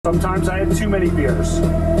Sometimes I had too many beers,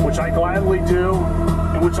 which I gladly do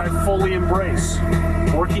and which I fully embrace.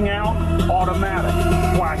 Working out, automatic.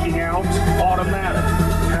 Blacking out, automatic.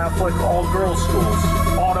 Catholic all-girls schools,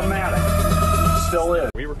 automatic. Still is.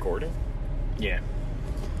 Are we recording? Yeah.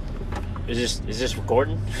 Is this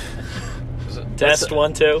recording? Test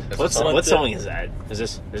 1 2. What song is that?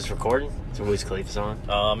 Is this recording? It's a Wiz Khalifa song.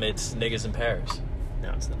 It's Niggas in Paris.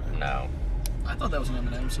 No, it's not. No. I thought that was an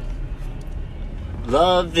Eminem song.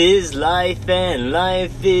 Love is life and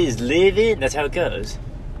life is living. That's how it goes.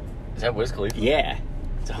 Is that Wiz Khalifa? Yeah.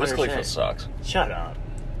 It's Wiz Khalifa sucks. Shut up.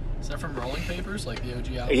 Is that from Rolling Papers, like the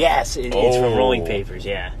OG album? Yes, it's from Rolling Papers.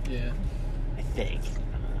 Yeah. Yeah. I think.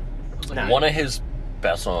 It was like One of his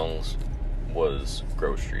best songs was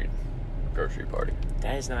Grove Street Party.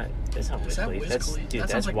 That's not Wiz that Khalifa. Wiz That's Khalifa? dude. That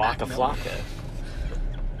That's sounds like Waka Mac Miller.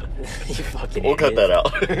 Flocka. You fucking. We'll cut idiot.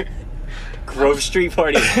 that out. Grove Street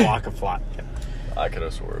Party is Waka Flocka. I could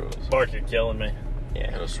have swore it was. Mark, you're killing me. Yeah.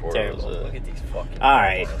 I could have swore it Terrible. was Look at these fucking... All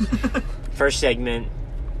right. First segment,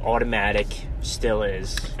 automatic, still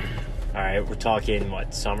is. All right, we're talking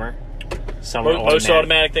what, summer? Summer Most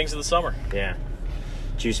automatic things of the summer. Yeah.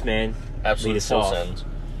 Juice Man, lead Absolute us full off. sends.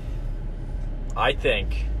 I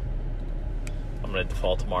think I'm going to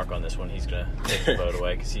default to Mark on this one. He's going to take the vote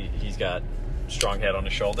away because he's got strong head on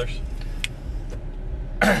his shoulders.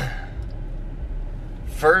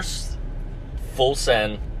 First full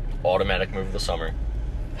send automatic move of the summer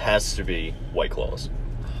has to be White Claws.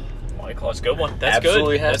 White Claw's a good one. That's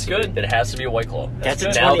Absolutely good. has That's to good. Be. It has to be a White Claw. That's,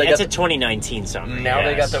 good. a, Now 20, they that's got a 2019 summer. Now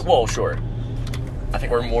they got yes. the... Well, sure. I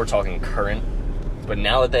think we're more talking current. But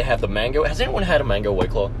now that they have the mango... Has anyone had a mango White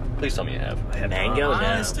Claw? Please tell me you have. Mango?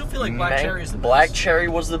 I No. still feel like Black Cherry is the best. Black Cherry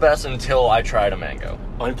was the best until I tried a mango.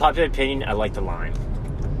 Unpopular opinion, I like the lime.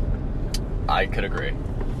 I could agree.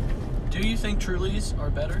 Do you think Trulies are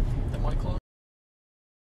better than White Claw?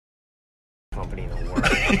 Company in the world.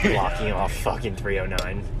 Blocking off fucking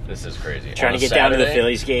 309. This is crazy. Trying On to a get down to the Saturday,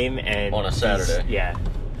 Phillies game and... On a Saturday. Yeah.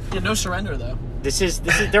 Yeah, no surrender though. This is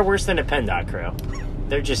they're worse than a PennDOT crew.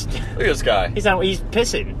 They're just... Look at this guy. He's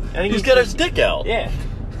pissing. I think He's got his dick out. Yeah.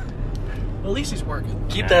 Well, at least he's working.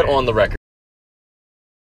 Keep that on the record.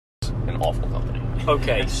 An awful company.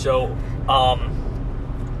 Okay, so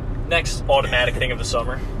next automatic thing of the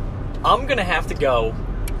summer, I'm going to have to go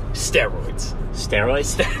steroids.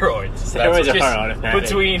 Steroids? Steroids. Steroids That's are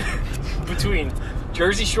automatic. Between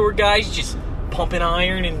Jersey Shore guys just pumping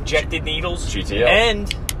iron, injected needles, GTL.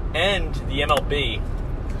 and the MLB.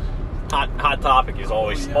 Hot topic is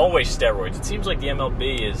always steroids. It seems like the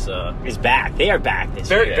MLB Is back. They are back this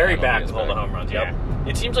very year. very MLB back is with all the back. home runs. Yep.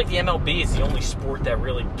 It seems like the MLB is the only sport that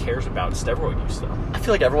really cares about steroid use, though. I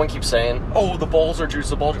feel like everyone keeps saying, "Oh, the balls are juice.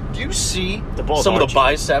 The balls." Do you see The balls some are of the juice.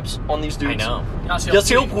 biceps on these dudes? I know.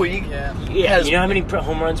 Yasiel Puig. Yeah. Yeah, has- you know how many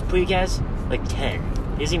home runs Puig has? Like 10.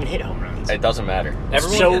 He doesn't even hit home runs. It doesn't matter.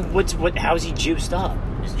 Everyone- So how's he juiced up?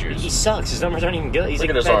 He's juiced. He sucks. His numbers aren't even good. He's Look like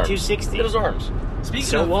at his about arms. 260. Look at his arms. Speaking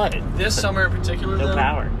So of what? this summer in particular, No though,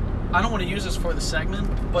 power. I don't want to use this for the segment,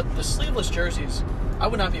 but the sleeveless jerseys, I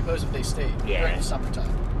would not be opposed if they stayed Yeah. during the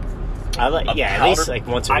summertime. I like A at least powder- like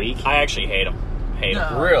once a week. I actually hate them. Hate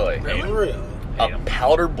them. No. Really? Really? A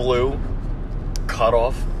powder blue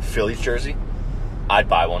cutoff Phillies jersey. I'd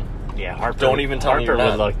buy one. Yeah, Harper. Don't even tell me Harper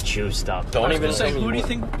you're would not. look juiced up. Don't I was even going to say, tell me who do you what.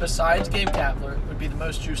 think besides Gabe Kapler would be the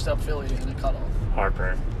most juiced up Philly in the cutoff?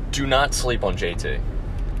 Harper. Do not sleep on JT.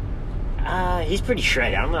 He's pretty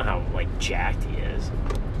shredded. I don't know how like jacked he is.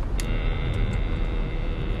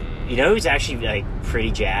 You know who's actually like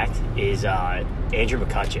pretty jacked is Andrew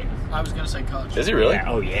McCutcheon. I was going to say Kutch. Is he really? Yeah,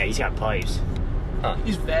 oh yeah, he's got pipes.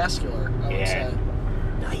 He's vascular, I would Yeah. say.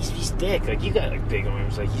 No, he's thick. Like you got like big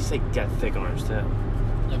arms. Like he's like got thick arms too.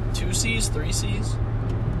 Like 2 C's, 3 C's.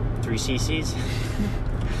 3 cc's.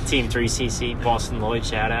 Team 3cc. Boston Lloyd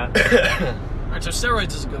shout out. All right, so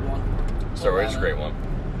steroids is a good one. Steroids is a great one.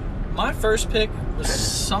 My first pick was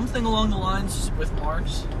something along the lines with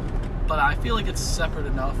Mark's, but I feel like it's separate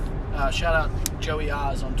enough. Shout out Joey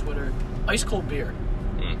Oz on Twitter. Ice cold beer.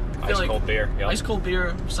 I feel Ice cold beer. Yep. Ice cold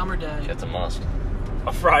beer, summer day, It's a must.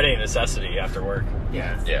 A Friday necessity after work.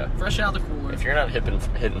 Yeah. Yeah. fresh out of the cooler. If you're not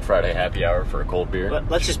hitting Friday happy hour for a cold beer,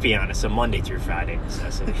 Let's just be honest. A Monday through Friday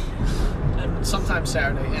necessity. And sometimes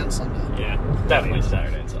Saturday and Sunday. Yeah, definitely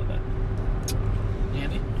Saturday and Sunday.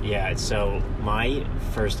 Andy? Yeah, so my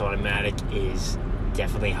first automatic is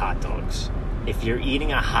definitely hot dogs. If you're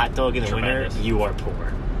eating a hot dog in the Tremendous. winter, you are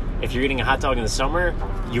poor. If you're eating a hot dog in the summer,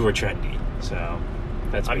 you are trendy. So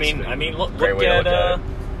that's I mean, look Great way to at look at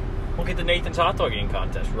it. look at the Nathan's hot dog eating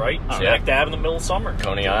contest, right? Oh, Smack dab in the middle of summer.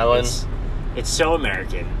 Coney Island. it's so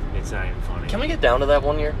American. It's not even funny. Can we get down to that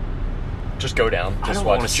one year? Just go down. I Just don't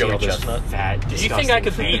want to watch see all Joey those Chestnut. fat, Do you think I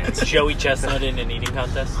could disgusting beat fans. Joey Chestnut in an eating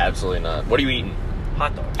contest? Absolutely not. What are you eating?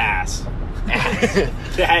 Hot dog. Ass?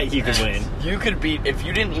 That you can win. You could beat if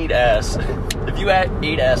you didn't eat ass. If you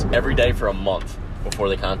ate ass every day for a month before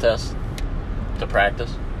the contest to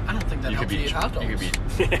practice, I don't think that you could helps you beat. eat hot dogs. You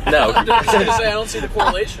could beat. No, I was gonna say I don't see the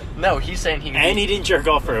correlation. no. He's saying he can And beat, he didn't jerk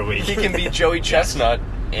off for a week. he can beat Joey Chestnut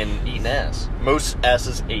in eating ass. Most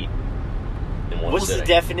asses ate in one What's the sitting.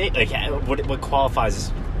 definite? Like, what qualifies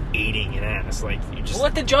as eating an ass? Like, you just Well,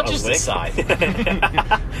 let the judges a lick?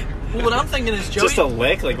 decide. Well, what I'm thinking is Joey Just a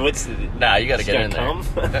lick? Like, what's the? Nah, you got to Just get in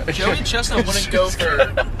gotta there. come? Joey Chestnut wouldn't go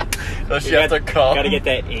for Does she have to come? Gotta get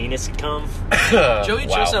that anus cum. Joey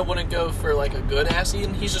Wow. Chestnut wouldn't go for like a good ass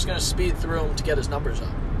eating. He's just gonna speed through them to get his numbers up.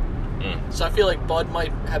 Mm. So I feel like Bud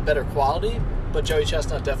might have better quality, but Joey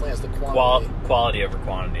Chestnut definitely has the quality. Quality over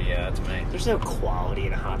quantity, yeah, that's me. There's no quality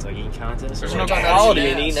in a hot dog eating contest. There's no no ass. quality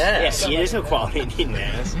Yes. in eating Yes, ass. there's no quality in eating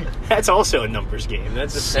ass. That's also a numbers game.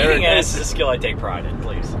 That's a Sarah Eating ass is a skill I take pride in,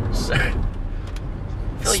 please.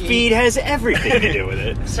 Speed has everything to do with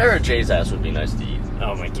it. Sarah J's ass would be nice to eat.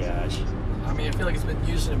 Oh my gosh. I mean, I feel like it's been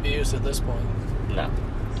used and abused at this point. No.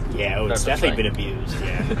 Yeah, oh, it's That's a definitely thing. been abused.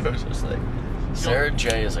 Yeah. I was just like, Sarah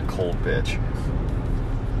J is a cold bitch.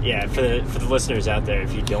 Yeah, for the listeners out there,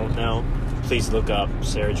 if you don't know, please look up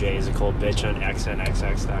Sarah J is a cold bitch on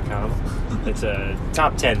xnxx.com. It's a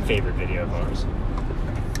top 10 favorite video of ours.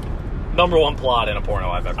 Number one plot in a porno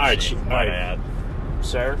I've ever All right, seen. all might right. I add.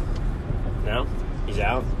 Sir? No? He's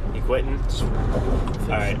out? He quitting?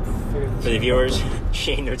 Alright. For the viewers,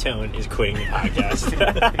 Shane Notone is quitting the podcast.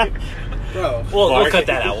 Bro. We'll Mark? cut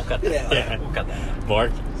that out. We'll cut that out. Yeah. We'll cut that out.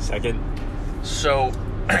 Mark, second. So,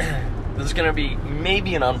 this is going to be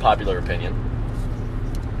maybe an unpopular opinion.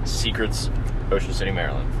 Secrets, Ocean City,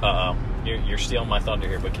 Maryland. Uh-oh. You're stealing my thunder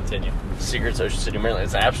here, but continue. Secrets, Ocean City, Maryland.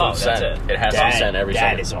 It's an absolute Oh, that's send. it. It has to be sent every That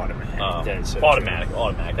second. is automatic. That is so Automatic.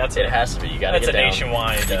 That's It has to be. You got to That's get a down.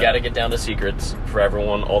 nationwide, You got to get down to Secrets for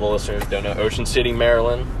everyone. All the listeners don't know. Ocean City,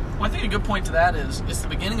 Maryland. Well, I think a good point to that is it's the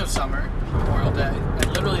beginning of summer, Memorial Day, and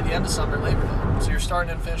literally the end of summer, Labor Day. So you're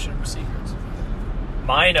starting and finishing with Secrets.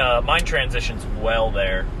 Mine transitions well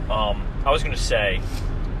there. I was going to say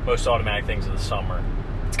most automatic things of the summer.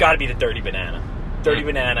 It's got to be the Dirty Banana. Dirty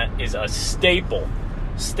Banana is a staple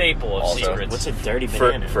of Also, Secrets. What's a dirty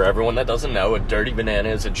For, banana? for everyone that doesn't know, a dirty banana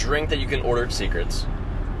is a drink that you can order at Secrets.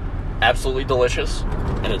 Absolutely delicious,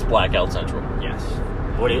 and it's blackout central. Yes.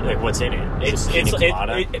 What's in it? Is it pina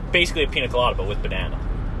colada? It basically a pina colada, but with banana.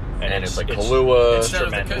 And it's like Kahlua. Instead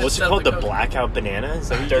of the tremendous. co- What's it instead of called? The Coke. blackout banana? Is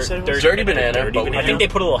that what you Dirt- said it was? Dirty banana, Dirty but banana? I think they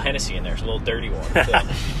put a little Hennessy in there, so a little dirty water. too.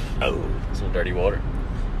 Oh, Some dirty water.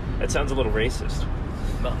 that sounds a little racist.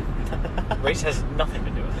 No. Race has nothing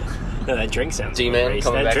to do with it. No, that drink sounds a D-Man, little racist.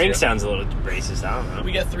 coming That back to drink you. sounds a little racist. I don't know.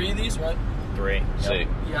 We get 3 of these, right? 3. See.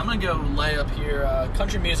 Yeah, I'm gonna go lay up here.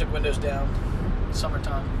 Country music, windows down,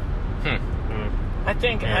 summertime. I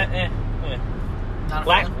think Not a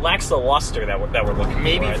fan. lacks the luster that we're looking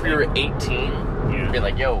Maybe for. if we were 18, Yeah. be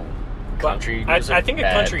like, yo, country I music think a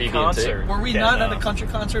at country BB&T. concert. Were we then, not at a country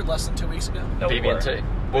concert less than 2 weeks ago? No, we were. BB&T.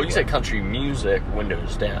 Well, you said country music,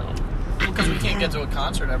 windows down. Because we can't get to a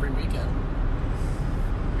concert every weekend.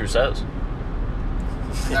 Who says?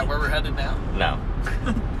 Is that where we're headed now? No.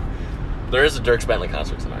 There is a Dierks Bentley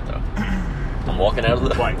concert tonight, though. I'm walking out of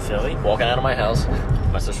the What, Philly? walking out of my house.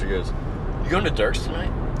 My sister goes, "You going to Dierks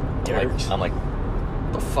tonight?" Dierks? I'm like,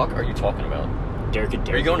 "The fuck are you talking about? Dirk and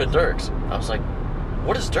Dirk. Are you going to Dierks?" I was like,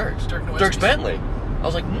 "What is Dierks?" Dirk Nowitzki's. Dierks Bentley. I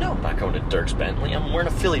was like, "No, I'm not going to Dierks Bentley. I'm wearing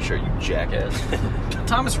a Philly shirt, you jackass."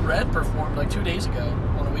 Thomas Rhett performed like 2 days ago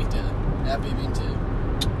on a weekday at BB&T.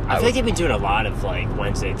 I feel like they've been doing a lot of like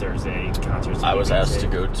Wednesday, Thursday concerts. I was asked to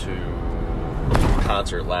go to a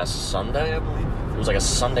concert last Sunday, I believe. It was like a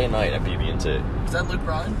Sunday night at BB&T. Is that Luke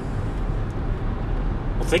Bryan?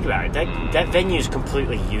 Well, think about it. That venue is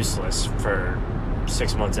completely useless for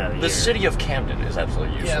 6 months out of the The year. city of Camden is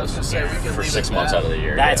absolutely useless. Yeah, I was gonna say we could for leave 6 it months at out of the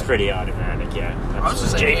year. That's yeah. pretty automatic, yeah. I was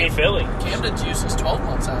just Absolutely. saying, JV Philly. Camden's useless 12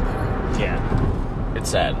 months out of the year. Yeah. It's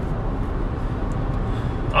sad.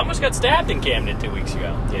 I almost got stabbed in Camden 2 weeks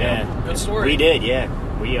ago. Yeah. Good story. We did, yeah.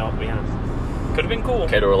 We Could have been cool.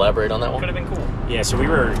 Okay, to elaborate on that one? Could have been cool. yeah, so we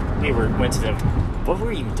went to the, what were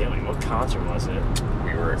we even doing? What concert was it?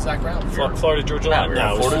 We were Zach Brown. Florida Georgia No, Line. we were No, in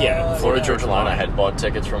it was- Florida. yeah, Florida yeah. Georgia Line. I had bought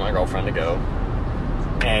tickets for my girlfriend to go.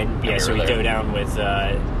 And yeah, we so were we there. go down with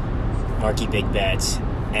Marky Big Bets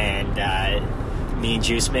and me and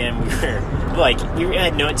Juice Man. We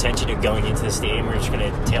had no intention of going into the stadium. We were just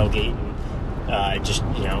gonna tailgate and just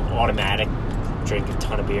automatic drink a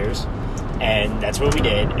ton of beers, and that's what we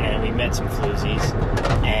did. And we met some floozies,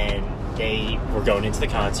 and they were going into the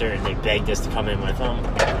concert and they begged us to come in with them,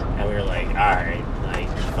 and we were like, all right, like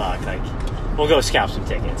fuck, like we'll go scalp some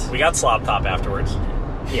tickets. We got Slop Top afterwards.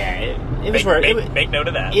 Yeah, it was worth it. Make note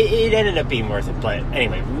of that. It ended up being worth it, but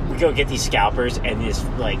anyway, we go get these scalpers, and this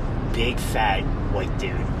like big fat white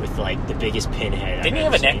dude with like the biggest pinhead. Didn't he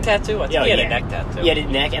have a neck tattoo? I think he had a neck tattoo. He had a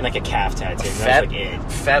neck and like a calf tattoo. And that was like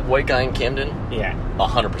it. Fat white guy in Camden, Yeah,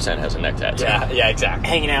 100% has a neck tattoo. Yeah, exactly.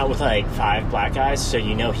 hanging out with like 5 black guys, so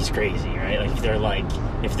you know he's crazy, right? Like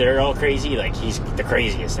if they're all crazy, like he's the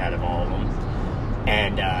craziest out of all of them.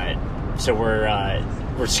 And so we're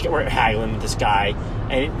haggling with this guy,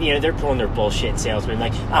 and you know they're pulling their bullshit salesman.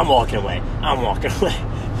 Like I'm walking away.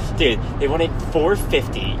 Dude, they wanted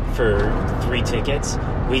 $450 for 3 tickets.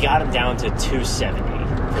 We got them down to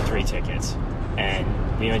 $270 for 3 tickets,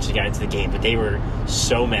 and we eventually got into the game. But they were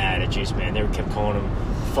so mad at Juice Man. They kept calling him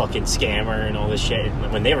fucking scammer and all this shit.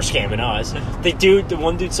 And when they were scamming us, the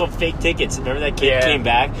one dude sold fake tickets. Remember that kid came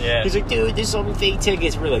back? Yeah. He's like, dude, they sold me fake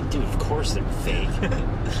tickets. We're like, dude, of course they're fake.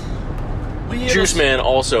 Juice Man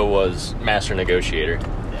also was master negotiator.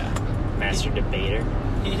 Master debater.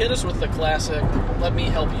 He hit us with the classic, let me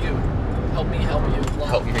help you. Help me help you.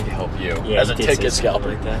 Help me help you. Yeah, As a he did ticket say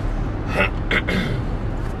something scalper. like that.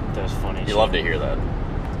 That was funny. You love to hear that.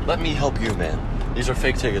 Let me help you, man. These are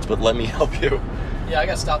fake tickets, but let me help you. Yeah, I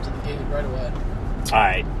got stopped at the gate right away. All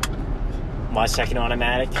right, my second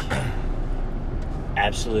automatic,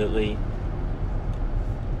 absolutely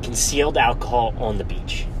concealed alcohol on the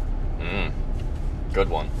beach. Good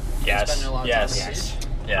one. Yes. Spending a lot of time on the Yes. beach.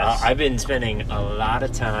 Yes. I've been spending a lot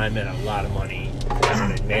of time and a lot of money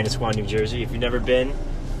down in Manasquan, New Jersey. If you've never been,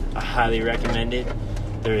 I highly recommend it.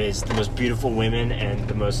 There is the most beautiful women and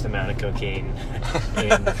the most amount of cocaine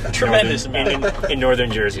in Tremendous in northern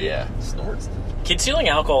Jersey. Yeah. Snorts. Concealing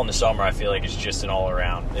alcohol in the summer, I feel like, is just an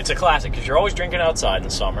all-around. It's a classic because you're always drinking outside in the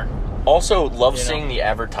summer. Also, love You know? seeing the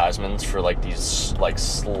advertisements for like these like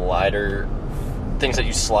slider things that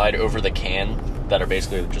you slide over the can that are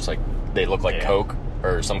basically just like they look like Yeah. Coke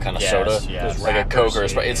or some kind of Yes, soda. yes. Like a Coke or a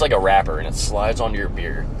Wrappers, Sprite. It's like a wrapper and it slides onto your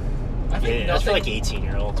beer. I think That's for nothing, like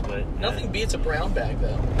 18-year-olds, but nothing beats a brown bag,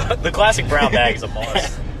 though. The classic brown bag is a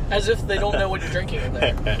must. As if they don't know what you're drinking in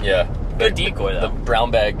there. Yeah. Good decoy, The though.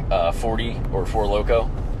 brown bag 40 or 4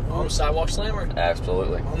 Loco. Oh, Sidewalk Slammer.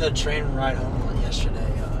 Absolutely. On the train ride home yesterday,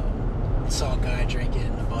 saw a guy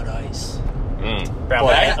drinking a Bud Ice. Brown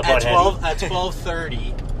Boy, bag. a At Bud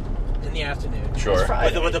 12:30 in the afternoon. Sure.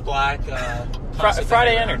 With the black plastic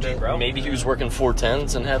Friday bag around energy, it. bro. Maybe he was working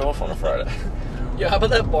 410s and head off on a Friday. Yeah, how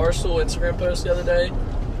about that Barstool Instagram post the other day?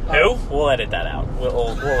 Who? We'll edit that out.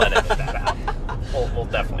 We'll edit that out. We'll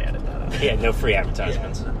definitely edit that out. yeah, no free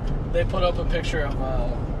advertisements. They put up a picture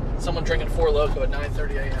of someone drinking 4 Loco at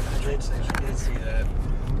 9:30 a.m. I did see that.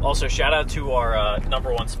 Also, shout out to our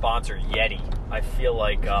number one sponsor, Yeti. I feel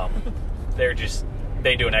like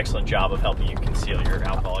they do an excellent job of helping you conceal your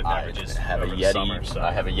alcoholic beverages I have a over the Yeti. summer. So.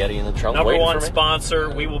 I have a Yeti in the trunk. Number waiting one for me. sponsor.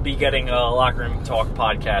 We will be getting a Locker Room Talk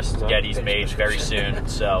podcast Yetis made very soon.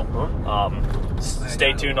 So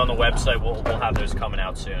stay tuned on the website. We'll have those coming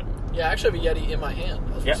out soon. Yeah, I actually have a Yeti in my hand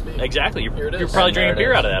as we Yeah, speak. exactly. Here it You're is. probably There drinking it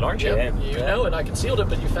beer is. out of that, aren't you? Yep, you know, and I concealed it,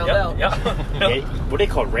 but you found out. Yeah. Yeah, what are they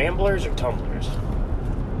called? Ramblers or tumblers?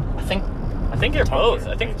 I think I think they're both.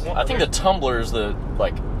 I think the tumbler is the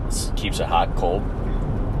like keeps it hot cold.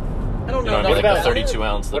 I don't You know. know, nothing like the about 32 it.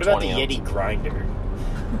 ounce, the What about 20 the ounce. Yeti grinder?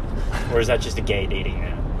 Or is that just a gay dating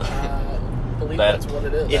app? I believe That- that's what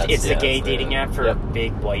it is. That's- It's the yeah, gay that's the- dating app for yep.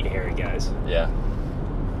 big white hairy guys. Yeah,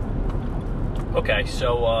 Okay,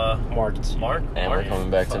 so Mark. Mark, and we're coming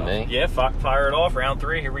back to me. Yeah, fire it off. Round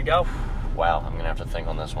 3. Here we go. Wow, I'm gonna have to think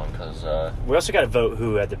on this one because We also got to vote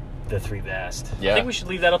who had the 3 best. yeah, I think we should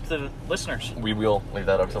leave that up to the listeners. we will leave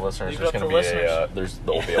that up to listeners. Leave it There's up gonna to be listeners.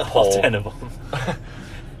 there'll be a All poll. 10 of them.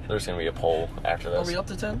 There's gonna be a poll after Are this. we up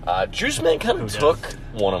to 10? Juice Man kind of took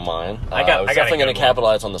one of mine. I got was a definitely good going to one.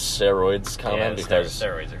 capitalize on the steroids comment Yeah, because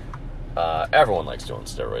steroids are. everyone likes doing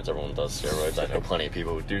steroids. Everyone does steroids. I know plenty of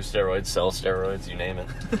people who do steroids, sell steroids, you name it.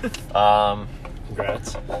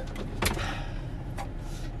 Congrats.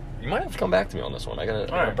 You might have to come back to me on this one. I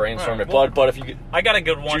gotta All right, brainstorm all right. it. Well, But if you I got a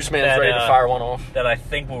good one. Juice Man's that, ready to fire one off. That I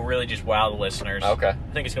think will really just wow the listeners. Okay.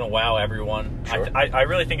 I think it's going to wow everyone. Sure. I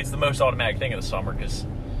really think it's the most automatic thing of the summer because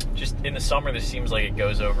just in the summer, this seems like it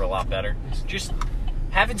goes over a lot better. Just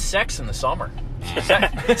having sex in the summer.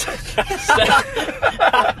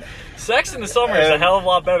 Sex in the summer is a hell of a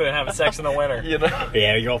lot better than having sex in the winter. You know.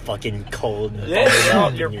 Yeah, you're all fucking cold. Yeah,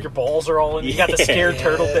 your balls are all in. You got the scared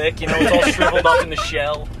turtle dick. You know, it's all shriveled up in the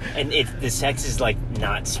shell. And the sex is like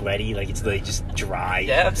not sweaty, like it's like just dry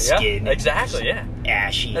Yeah, skin. exactly. Yeah.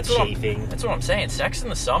 ashy, That's what chafing. That's what I'm saying. Sex in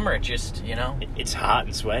the summer, it just It's hot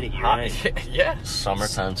and sweaty. You're hot. right. Yeah.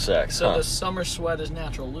 Summertime sex. So huh? the summer sweat is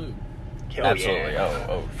natural lube. Oh, Absolutely. Yeah.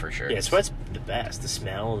 Oh, for sure. Yeah, sweat's the best. The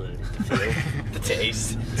smell, the feel, The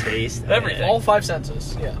taste. the taste, Everything. All 5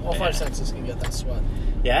 senses. Yeah, all Yeah. 5 senses can get that sweat.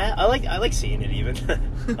 Yeah, I like seeing it even.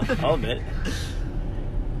 I'll admit it.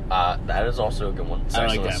 That is also a good one. I Sex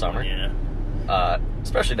like in the that summer. one, yeah.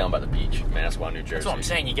 Especially down by the beach, Manasquan, New Jersey. That's what I'm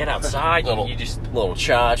saying. You get outside, Little, you just little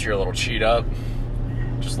chotch, you're a little cheat up.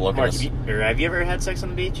 Just look Mark, at us. have you ever had sex on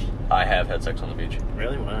the beach? I have had sex on the beach.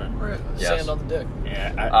 Really? Why not? Right. Yes. Sand on the dick.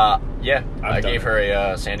 Yeah. Yeah, I've I done gave it. her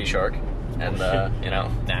a sandy shark, and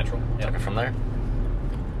natural. took it from there.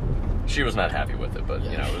 She was not happy with it, but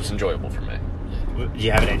Yeah. it was enjoyable for me. Do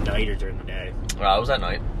you have it at night or during the day? It was at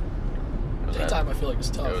night. It was Daytime, I feel like it's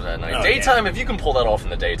tough. It was at night. Oh, Daytime, if you can pull that off in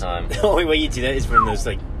the daytime. The only way you do that is from those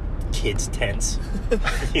like kids' tents.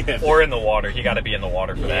 Yeah. Or in the water. You got to be in the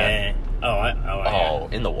water for that. Yeah. Oh,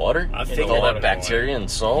 in the water? I With figured all that that bacteria and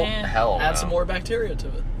salt? Yeah. Hell Add no. some more bacteria to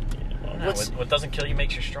it. No, What's what doesn't kill you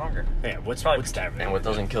makes you stronger. what's Probably- that? And what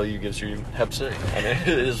doesn't kill you gives you Hep C. I mean, it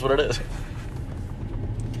is what it is.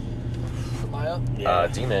 Am I up? Yeah.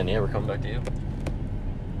 D-Man, we're coming back to you.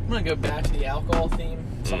 I'm going to go back to the alcohol theme.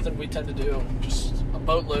 Something we tend to do just a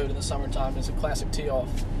boatload in the summertime is a classic tee-off.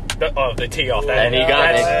 The tee off. And he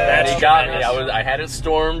got me. That's And he got me. tremendous. I had it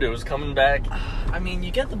stormed. It was coming back. I mean,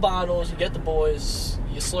 you get the bottles, you get the boys,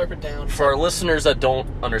 you slurp it down. For our listeners that don't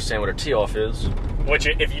understand what a tee-off is, Which,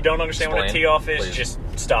 if you don't understand what a Explain, tee off is, please. just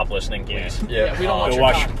stop listening, please. Yeah, we don't want Go your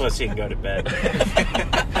wash cock. your pussy and go to bed.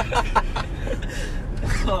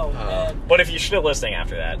 Oh, man. But if you're still listening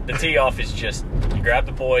after that, the tee off is just you grab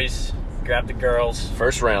the boys, grab the girls,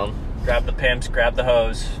 first round. grab the pimps, grab the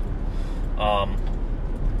hoes.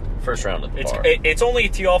 First round at the bar. It's only a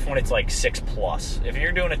tee off when it's like 6+. If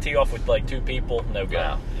you're doing a tee off with like 2 people, no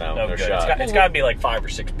good. No good. shot. It's got to be like 5 or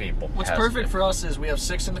 6 people. What's Has to perfect be. for us is we have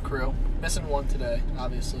 6 in the crew. Missing 1 today,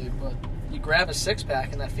 obviously, but you grab a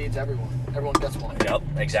 6-pack and that feeds everyone. Everyone gets one. Yep,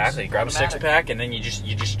 exactly. Grab a Automatic. 6-pack and then you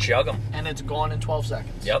just chug them. And it's gone in 12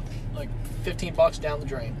 seconds. Yep. Like $15 down the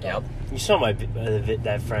drain. Yep. You saw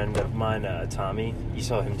that friend of mine, Tommy. You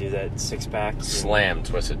saw him do that 6-pack. Slam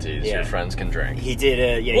Twisted Teas. Yeah. Your friends can drink. He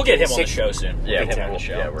did. Yeah, We'll he get did him on the 6 show soon. Yeah, We'll get him on we'll- the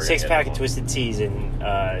show. yeah, we're- 6-pack Yeah. of Twisted Teas in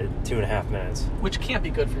 2.5 minutes. Which can't be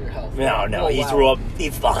good for your health. No, Oh, he wow. threw up. He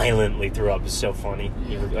violently threw up. It was so funny.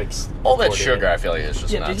 He Yeah. like All that recorded sugar, it. I feel like, is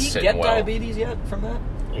just Yeah, not did he sitting get well. diabetes yet from that?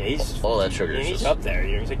 Yeah, he's All that sugar is he's just- up there.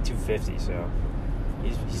 He's like 250, so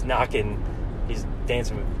he's knocking. He's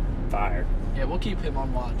dancing with fire. Yeah, we'll keep him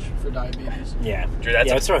on watch for diabetes. Yeah, Drew, that's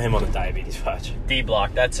yeah. a- Let's throw him on the diabetes watch. D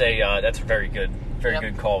block. That's a very good Yep.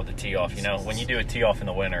 good call with the tee off. You know, when you do a tee off in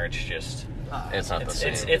the winter, it's just It's not the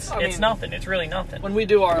same. it's I mean, nothing. It's really nothing. When we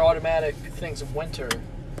do our automatic things in winter,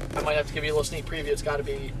 I might have to give you a little sneak preview. It's got to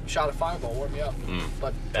be shot of Fireball, warm you up.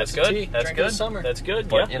 But That's Twisted good. Tea, That's drink of good. the summer. That's good.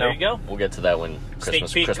 But, Yeah, there you go. We'll get to that when Sneak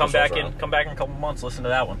Christmas. peek. Christmas Come back rolls in. around. Come back in a couple months. Listen to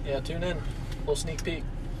that one. Yeah, tune in. Little sneak peek.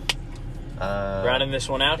 Rounding this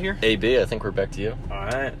one out here. AB, I think we're back to you. All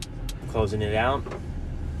right, closing it out.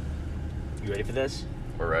 You ready for this?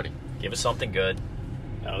 We're ready. Give us something good.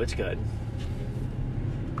 Oh, it's good.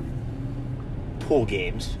 Pool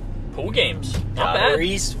games. Pool games. Not bad.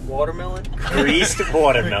 Greased watermelon. Greased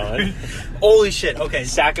watermelon. Holy shit. Okay,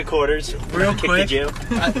 Sack of quarters. Real Kick quick. the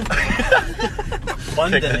gym.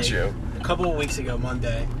 Monday, Pick the Jew. a couple of weeks ago,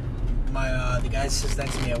 Monday, the guy sits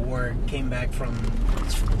next to me at work came back from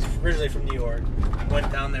originally from New York.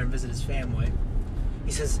 Went down there and visited his family.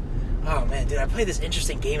 He says, "Oh man, dude, I played this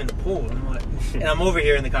interesting game in the pool." And I'm like, and I'm over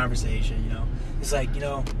here in the conversation. He's like, we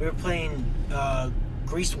were playing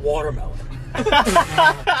greased watermelon.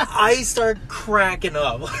 I start cracking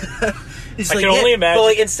up. He's I like, can only imagine- But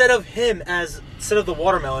like instead of the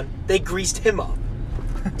watermelon, they greased him up.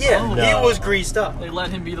 Yeah, Oh, he no. was greased up. They let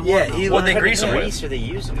him be the Yeah, one. he What'd was. they grease him with? Grease are they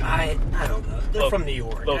using? I don't know. They're Little- from New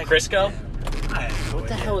York. little Crisco? What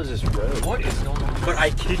the hell is this road? What is going on? But I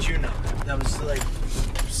kid you not, that was like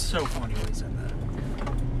so funny when he said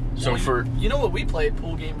that. So for You know what we played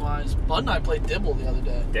pool game wise? Bud and I played Dibble the other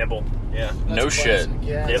day. Dibble. Yeah. That's No a shit. classic.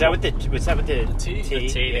 Yeah. Is that with the? What's that with the tee. The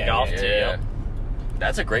tee, the Yeah, golf yeah. tee. yeah, Yep.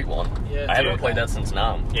 that's a great one. Yeah, I haven't dude. played that since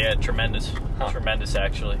Nam. Yeah, tremendous. Huh. Tremendous,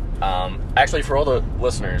 actually. Actually, for all the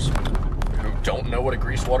listeners who don't know what a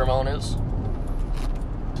greased watermelon is,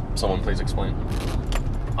 someone please explain.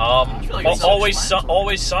 feel like it's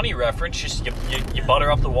Always Sunny reference. Just you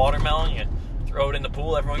butter up the watermelon, you throw it in the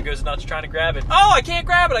pool. Everyone goes nuts trying to grab it. Oh, I can't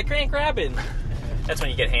grab it! I can't grab it! That's when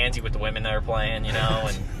you get handsy with the women that are playing,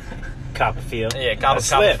 and Copperfield. yeah, I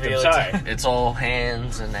slipped. I'm Copperfield. sorry. It's all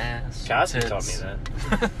hands and ass. Cosby tits. taught me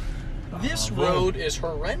that. This road is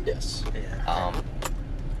horrendous.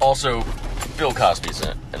 Also, Bill Cosby's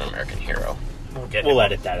an American hero. We'll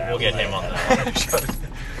edit that out. We'll get him on that.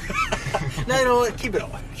 No, you know what? Keep it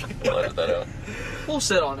on. We'll edit that out. We'll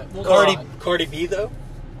sit on it. We'll go on. Cardi B, though?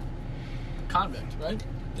 Convict, right?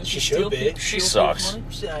 Did She steal should be. She steal sucks.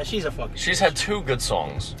 people's money? She's a fucking... She's had 2 good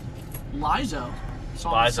songs. Lizzo.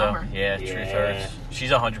 Song of the summer. Liza, yeah, Truth Hurts.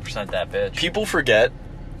 She's 100% that bitch. People forget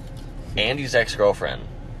Andy's ex-girlfriend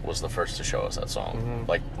was the first to show us that song.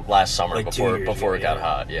 Like last summer, Like 2 years before it ago, got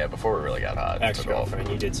hot. Yeah, before it really got hot. It took off. Ex-girlfriend.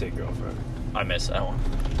 You did say girlfriend. I missed that one.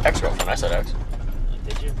 Ex-girlfriend. I said ex.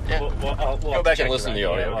 Did you? Yeah. We'll Go back and listen to the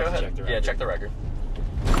audio. Go ahead. Check the Yeah, check the record.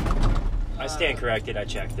 I stand corrected. I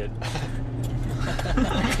checked it.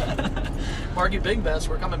 Marky Big Bets,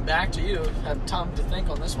 we're coming back to you. Had time to think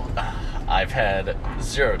on this one. I've had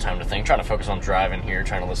 0 time to think. Trying to focus on driving here.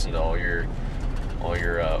 Trying to listen to all your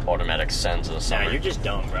automatic sends of the summer. Nah, you're just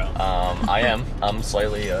dumb, bro. I am. I'm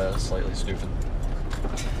slightly stupid.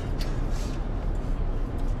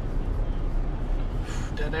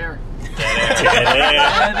 Dead air.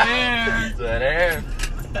 Dead air.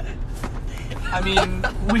 I mean,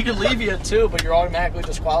 we could leave you at 2, but you're automatically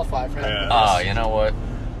disqualified for having this. You know what?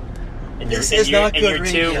 And This is not good your 2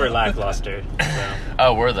 radio. were lackluster. So,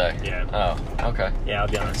 Oh, were they? yeah. Oh, okay. Yeah, I'll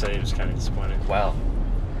be honest. I was kind of disappointed. Wow.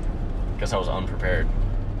 Guess I was unprepared.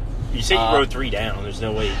 You said you wrote 3 down. There's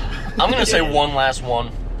no way. I'm gonna say one last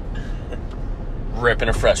one. Ripping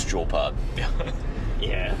a fresh Jewel Pod.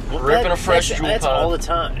 Yeah. Well, Ripping a fresh Jewel That's Pod. all the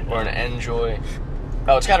time. Or an Enjoy.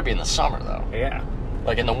 Oh, it's got to be in the summer though. Yeah.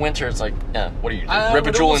 Like in the winter, it's like, what do you do? I Rip a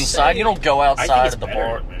would Jewel almost inside? say- You don't go I think outside it's at the better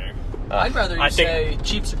bar. in winter. I'd rather you I think- say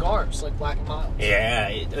cheap cigars, like Black and Mild. Yeah,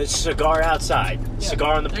 a cigar outside,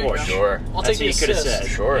 cigar on the there you porch. go. Sure. I'll That's take what the you could have assist. said.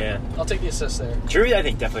 Sure. Yeah. I'll take the assist there. Drew, I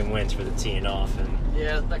think, definitely wins for the teeing off, and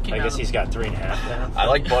Yeah, that came I out. guess he's got 3.5 now. I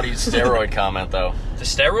like Buddy's steroid comment though. The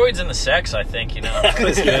steroids and the sex, I think, you know. That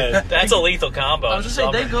was good. That's a lethal combo. I was just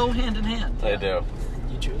saying, they go hand in hand. They do.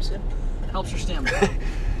 You choose it? Helps your stamina.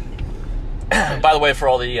 By the way, for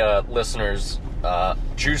all the listeners,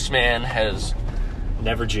 Juice Man has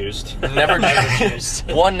Never juiced. never juiced.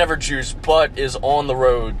 Never juiced, but is on the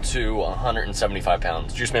road to 175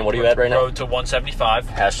 pounds. Juice Man, what are you at right now? Road to 175.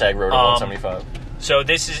 Hashtag road to 175. So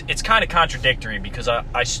it's kind of contradictory because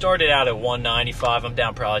I started out at 195. I'm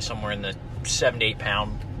down probably somewhere in the 7 to 8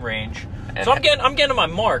 pound range. And- So I'm getting to my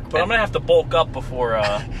mark, but I'm gonna have to bulk up before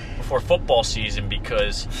football season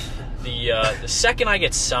because the second I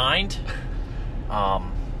get signed,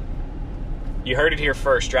 you heard it here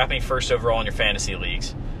first. Draft me first overall in your fantasy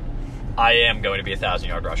leagues. I am going to be a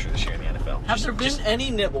 1,000-yard rusher this year in the NFL. Have there been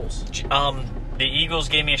any nibbles? The Eagles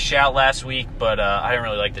gave me a shout last week, but I didn't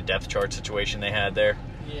really like the depth chart situation they had there.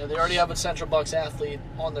 Yeah, they already have a Central Bucks athlete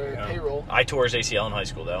on their payroll. I tore his ACL in high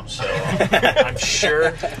school, though, so I'm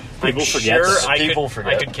sure. People forget this.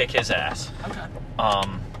 I could kick his ass. Okay.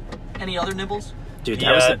 Any other nibbles? Dude,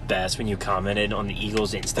 that was the best when you commented on the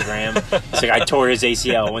Eagles' Instagram. It's like I tore his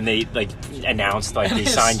ACL when they announced they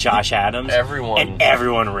signed Josh Adams.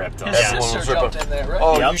 Everyone ripped him. His Everyone sister was jumped ripping. in there, right?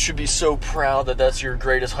 Oh, Yep. you should be so proud that that's your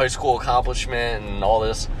greatest high school accomplishment and all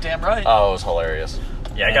this. Damn right. Oh, it was hilarious.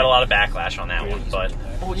 Yeah, I got a lot of backlash on that one, but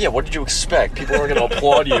Well, yeah, what did you expect? People were going to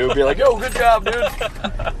applaud you and be like, "Oh, good job, dude."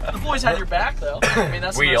 The boys had your back, though. I mean,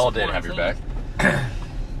 that's the We most all did important have your thing. back.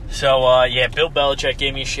 so Bill Belichick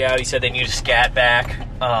gave me a shout. He said they need a scat back.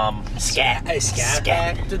 Scat. Hey,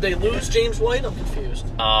 scat. Did they lose James White? I'm confused.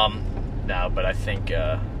 No, but I think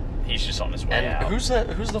he's just on his way And out. who's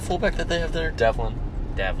the fullback that they have there? Devlin.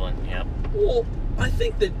 Devlin? Yep. Well, I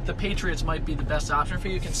think that the Patriots might be the best option for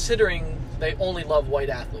you, considering they only love white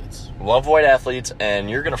athletes. Love white athletes, and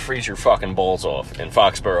you're going to freeze your fucking balls off in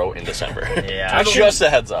Foxborough in December. Yeah. Just a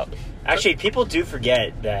heads up. Actually, people do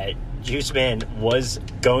forget that Juice Man was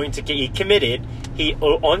going to he committed. He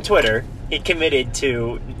on Twitter he committed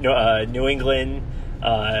to New England.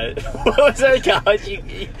 What was that college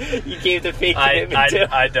you gave the fake commitment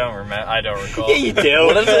to? I don't remember. I don't recall. Yeah, you do.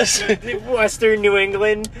 What is this? Western New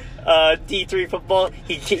England D3 football.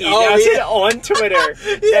 He announced it on Twitter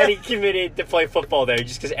that he committed to play football there,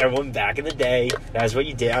 just because everyone back in the day, that's what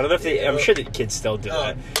you did. I don't know if I'm sure the kids still do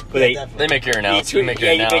it, but They make your announcement. You make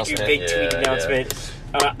your announcement. you make your big tweet announcement.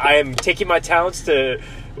 I am taking my talents to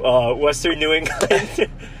Western New England,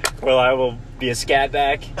 where I will be a scat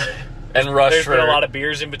back. And rush There's for been a lot of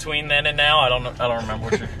beers in between then and now. I don't remember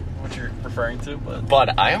what you're referring to,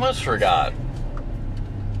 But I almost forgot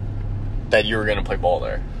that you were going to play ball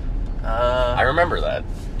there. I remember that.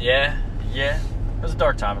 Yeah. It was a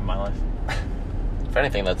dark time in my life. If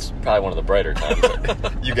anything, that's probably one of the brighter times.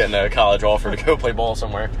 You getting a college offer to go play ball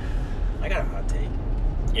somewhere. I got a hot take.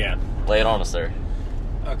 Yeah. Lay it on us there.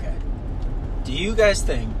 Okay. Do you guys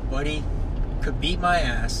think Buddy could beat my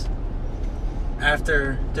ass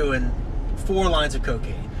after doing 4 lines of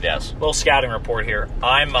cocaine? Yes. Little scouting report here.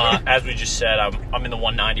 I'm, as we just said, I'm in the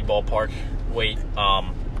 190 ballpark. Weight,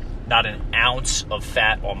 not an ounce of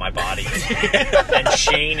fat on my body. And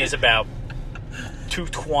Shane is about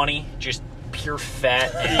 220, just pure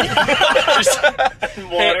fat. And just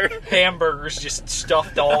water. Hamburgers just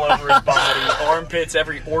stuffed all over his body. Armpits,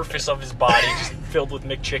 every orifice of his body just filled with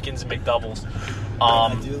McChickens and McDoubles.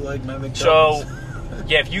 I do like my McDonald's. So,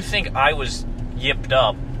 yeah, if you think I was yipped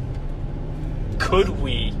up, could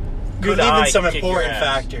we? You're Could leaving I some kick your important ass?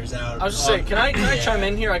 factors out. I was just saying, can I chime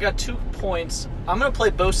in here? I got 2 points. I'm going to play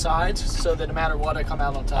both sides so that no matter what, I come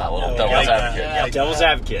out on A top. little Oh, devil's yeah. advocate. Yeah. Devil's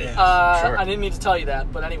advocate. Sure. I didn't mean to tell you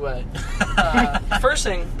that, but anyway. First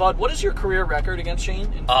thing, Bud, what is your career record against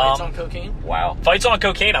Shane in fights on cocaine? Wow. Fights on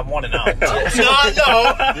cocaine, I'm 1-0. No.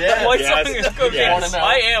 Yeah. Fights Yes. on cocaine, Yes.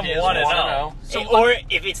 I am He is 1-0. So, or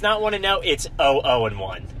if it's not 1-0, it's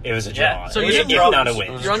 0-1. It was a draw. Yeah. So If you're if not a It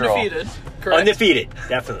win. was You're a draw. undefeated, correct? Undefeated,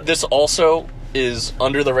 definitely. This also is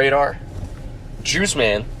under the radar. Juice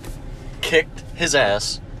Man kicked his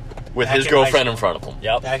ass with Back his in high girlfriend school. in front of him.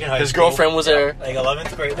 Yep. Back in high His school. girlfriend was there. Like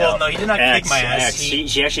 11th grade. Well, no, he did not kick my ass.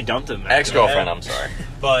 She actually dumped him. Ex-girlfriend, I'm sorry.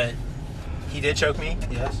 But he did choke me.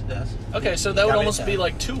 Yes. Okay, so that would Got me almost down. be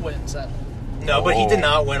like 2 wins then. No, but he did Oh.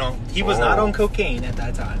 not win on. He was not Oh. on cocaine at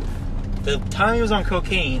that time. The time he was on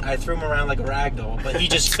cocaine, I threw him around like a rag doll, but he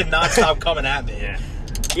just could not stop coming at me. Yeah.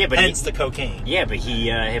 Yeah, but Hence the cocaine. he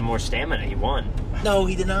had more stamina. He won. No,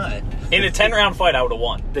 he did not. In a 10-round fight, I would have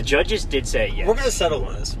won. The judges did say yes. We're gonna settle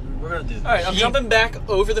this. We're gonna do this. All right, I'm jumping back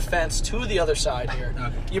over the fence to the other side here.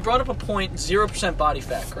 Okay. You brought up a point, 0% body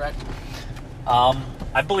fat, correct?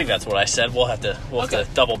 I believe that's what I said. We'll have to Okay.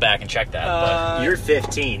 double back and check that. You're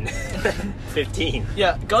 15. 15.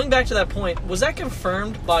 Yeah, going back to that point, was that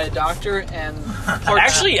confirmed by a doctor and but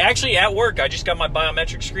actually, at work, I just got my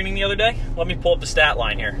biometric screening the other day. Let me pull up the stat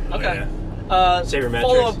line here. Okay. Sabermetrics.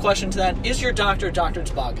 Follow-up question to that. Is your doctor Dr.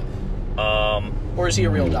 Toboggan? Or is he a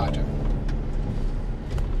real doctor?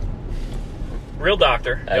 Real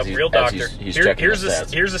doctor. As Yep, real as doctor. he's checking here's the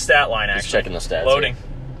stats. here's the stat line. Actually, He's checking the stats. Loading.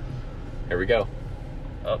 Here we go.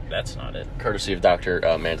 Oh, that's not it. Courtesy of Dr.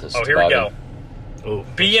 Mantis. Oh, here we go. Toboggan. Oh.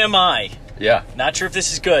 BMI. Yeah. Not sure if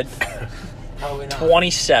this is good. Probably not.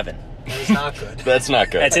 27. It's not good. That's not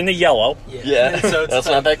good. That's in the yellow. Yeah. So it's That's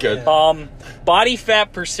not that good. Yeah. Body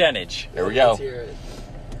fat percentage. Here we go. Let's hear it.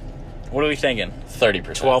 What are we thinking? 30%.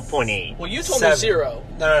 12.8. Well, you told 7. me 0.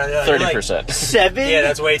 No. 30%. 7? Yeah,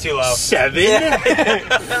 that's way too low. 7?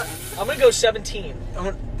 I'm going to go 17.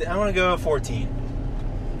 I'm gonna go 14.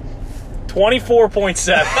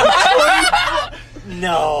 24.7.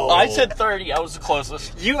 No. I said 30. I was the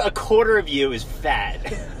closest. a quarter of you is fat.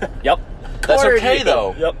 Yep. That's Quarter of okay, you.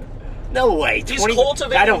 though. Yep. No way. He's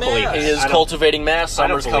cultivating I don't mass. believe He it. is I don't- cultivating mass. I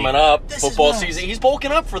don't Summer's believe coming it. up. This is Football mass. season. He's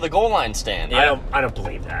bulking up for the goal line stand. I don't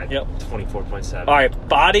believe that. Yep. 24.7. All right.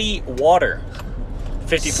 Body water.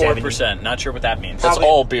 54%. Not sure what that means. That's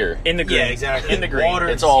all beer. In the green. Yeah, exactly. In the green. Water.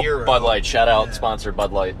 It's all 0. Bud Light. Shout out, Yeah. sponsor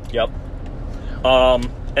Bud Light. Yep.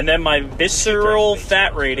 And then my visceral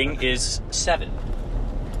fat rating is 7.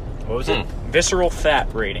 What was it? Visceral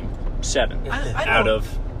fat rating 7 I Out don't-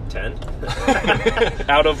 of 10?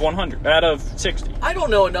 out of 100. Out of 60. I don't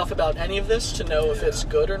know enough about any of this to know if it's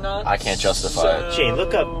good or not. I can't justify it. Shane,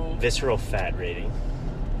 look up visceral fat rating.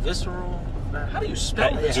 Visceral. How do you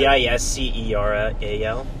spell that? Visceral.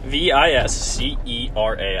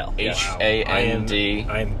 VISCERAL. HAND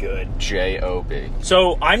I am good. JOB.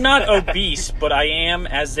 So I'm not obese, but I am,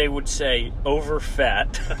 as they would say, over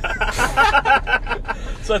fat.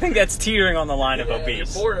 So I think that's teetering on the line of Yeah,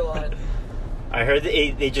 obese. you're borderline. I heard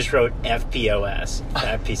they just wrote FPOS.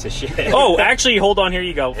 That piece of shit. Oh, actually, hold on. Here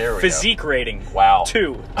you go. Here we Physique rating. Wow.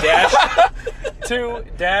 2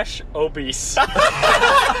 dash obese. I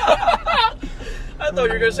thought you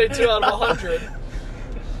were going to say 2 out of 100.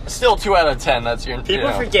 Still 2 out of 10. That's your.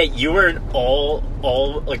 People forget you were an all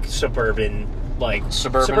like suburban, like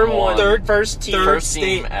Suburban one. first team. First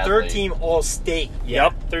team athlete. Third team all state.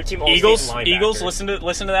 Yep, third team all Eagles. state linebacker. Eagles. Listen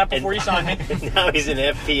to that before you sign me. Now he's an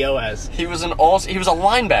FPOS. He was a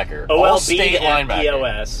linebacker. OLB all state to linebacker.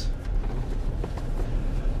 FPOS.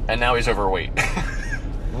 And now he's overweight.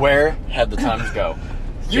 Where had the times go?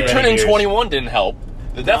 You Yeah, turning years. 21 didn't help.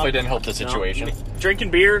 It definitely didn't help the situation. Drinking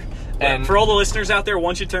beer. And- for all the listeners out there,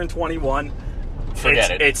 once you turn 21, Forget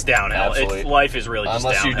it. It's downhill. Absolutely. Life is really just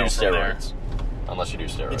Unless you do downhill from there. steroids. Unless you do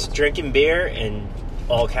steroids. It's drinking beer in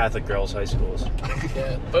all Catholic girls' high schools.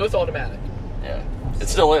 Yeah, both automatic. Yeah. It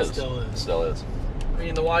still is. Still is. Still is. I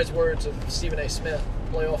mean, the wise words of Stephen A. Smith.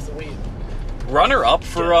 lay off the weed. Runner up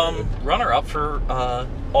for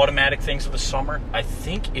automatic things of the summer, I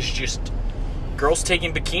think, is just girls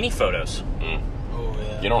taking bikini photos. Oh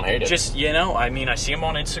yeah. You don't hate it. Just, you know, I mean, I see them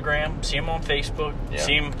on Instagram, see them on Facebook, Yeah.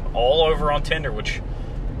 see them all over on Tinder, which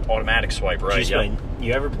automatic swipe, right? Just when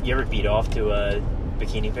you ever beat off to a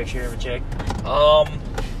bikini picture of a chick?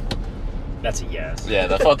 That's a yes. yeah,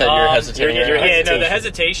 the thought that you're hesitating. you're Yeah, no, hesitation. the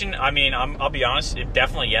hesitation. I mean, I'll be honest. It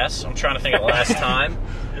definitely yes. I'm trying to think of the last time.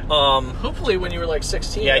 Hopefully when you were like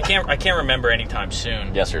 16. Yeah, I can't remember anytime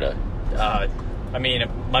soon. Yesterday. I mean,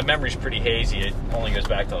 my memory's pretty hazy. It only goes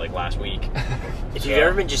back to like last week. If you've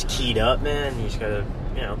ever been just keyed up, man, you just gotta,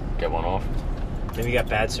 you know, Get one off. maybe you got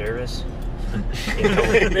bad service.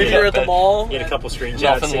 Maybe you're at the mall. Get a couple screenshots.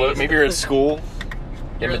 Nothing. Maybe you're at school.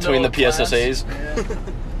 You're In in between the middle of class. PSSAs. Yeah.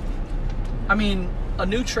 I mean, a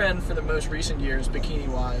new trend for the most recent years,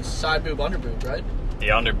 bikini-wise, side boob, under boob, right? The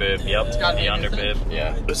underbib. Yep. It's gotta The be a new thing. underbib.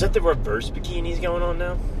 Yeah. Was that the reverse bikinis going on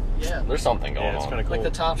now? Yeah. There's something going Yeah, it's on. kind of cool. Like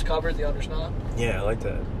the top's covered, the under's not. Yeah, I like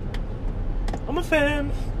that. I'm a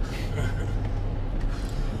fan.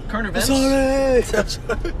 Current events.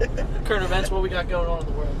 Current events. What we got going on in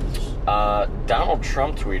the world? Donald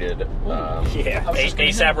Trump tweeted. Yeah. I was just gonna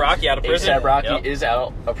ASAP Rocky out of prison. ASAP Rocky Yep. is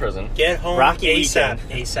out of prison. Get home Rocky ASAP.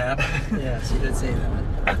 weekend. ASAP. Yes, he did say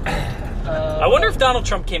that. I wonder if Donald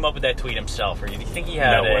Trump came up with that tweet himself, or do you think he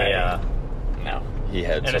had No way. No, he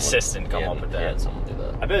had An assistant come up with He that. had someone do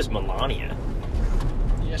that. I bet it was Melania.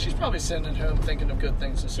 Yeah, she's probably sitting at home thinking of good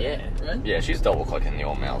things to say. Yeah. Right? Yeah, she's double clicking the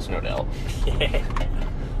old mouse, no doubt.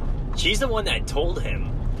 She's the one that told him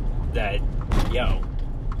that, yo,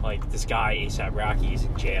 like, this guy, ASAP Rocky, is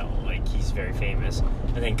in jail. Like, he's very famous.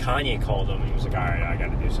 And then Kanye called him and he was like, all right, I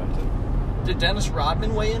gotta do something. Did Dennis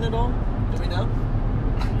Rodman weigh in at all? Do we know?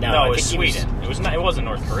 No, I it was think he Sweden. It was not. It wasn't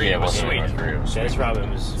North Korea. Yeah, it was wasn't Sweden. North Korea, it was Dennis Sweden.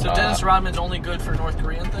 Rodman was... So Dennis Rodman's only good for North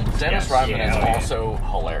Korean things? Dennis Yes, Rodman yeah, is oh, yeah. also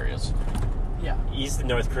hilarious. Yeah. He's the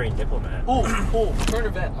North Korean diplomat. Ooh, current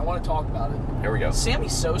event. I want to talk about it. Here we go. Sammy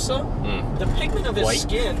Sosa, Mm. the pigment of his White?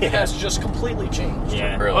 skin Yeah. has just completely changed.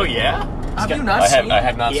 Yeah. Really? Oh yeah. Have you not seen? I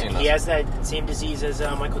have not He, seen he this. has that same disease as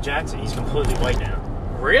Michael Jackson. He's completely white now.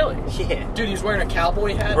 Really? Yeah. Dude, he's wearing a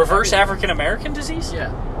cowboy hat. Reverse African American disease?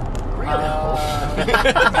 Yeah. Really? I'll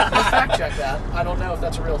fact check that. I don't know if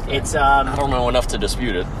that's a real thing. It's, I don't know enough to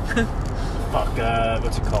dispute it.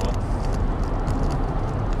 what's it called?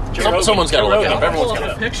 Someone's got to Joe look it Rogan. up. Everyone's pull got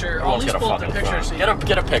up to. a picture. I'll at Everyone's least got a pull up the fucking picture. phone. So you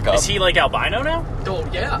Get a pickup. Is he like albino now? Oh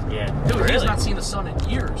yeah. Yeah. Dude, he's Really? not seen the sun in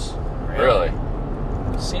years. Really?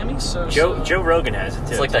 Sammy Sosa. Joe Rogan has it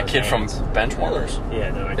too. It's like that on kid from hands. Benchwarmers.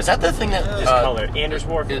 Yeah, no. Is that the thing that? His color. Anders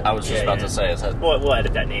Warford. I was just about to say. Is that We'll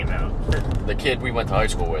edit that name out. the kid we went to high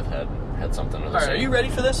school with had something? All right, are you ready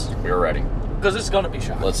for this? We were ready. Because it's gonna be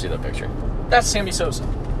shocking. Let's see that picture. That's Sammy Sosa.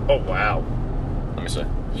 Oh wow. Let me see.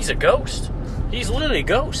 He's a ghost. He's literally a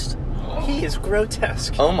ghost. He is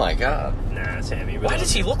grotesque. Oh my god. Nah, Sammy. Why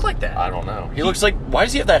does he look like that? I don't know. He looks like. Why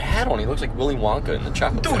does he have that hat on? He looks like Willy Wonka in the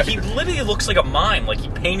chocolate Dude, factory. he literally looks like a mime. Like he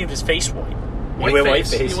painted his face white. He went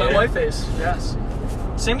whiteface, He went yeah. whiteface. Yes.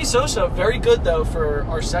 Sammy Sosa, very good though for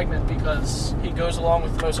our segment because he goes along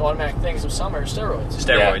with the most automatic things of summer: steroids.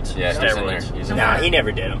 Steroids. Yeah, he's in there. Steroids. He's in Nah, there. he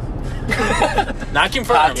never did them. Not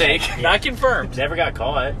confirmed. Hot take. Not confirmed. Never got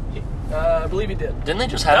caught. I believe he did. Didn't they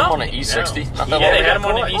just have him No. on an E60? No. Not Yeah, that they long had ago? him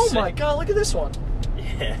on an Oh E60. my god, look at this one.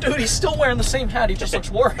 Yeah. Dude, he's still wearing the same hat. He just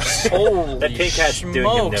looks worse. Holy That pink hat's doing him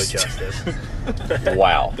no smokes. justice.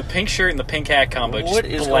 Wow. The pink shirt and the pink hat combo What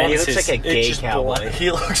just is blends He looks his- like a it gay just cowboy. blends-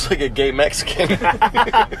 He looks like a gay Mexican.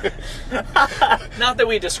 Not that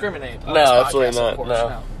we discriminate. on No, this absolutely podcast, not, of course,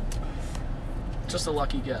 no. Just a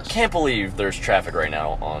lucky guess. Can't believe there's traffic right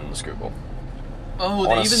now on the Schuylkill. Oh, On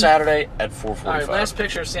they a even. Saturday at All 4:45. right, last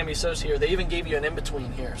picture of Sammy Sosa here. They even gave you an in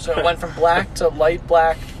between here, so it went from black to light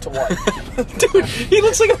black to white. Dude, he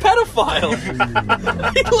looks like a pedophile.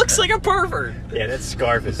 He looks like a pervert. Yeah, that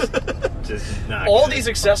scarf is just not All good. these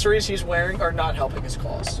accessories he's wearing are not helping his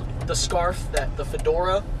cause. The scarf, the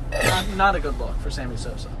fedora, not a good look for Sammy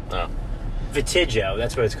Sosa. No. Vitigo,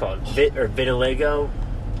 that's what it's called. Vitiligo.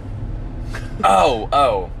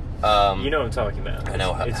 Oh. You know what I'm talking about. I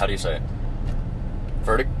know. How do you say it?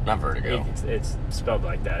 Not vertigo. It's spelled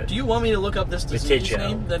like that. Do you want me to look up this disease Vitigo.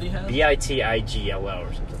 name that he has? Vitiglo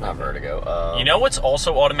or something. Not like that. vertigo. You know what's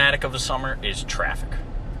also automatic of the summer is traffic.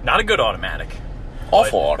 Not a good automatic.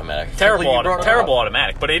 Awful automatic. Terrible, Can't believe you brought it terrible up.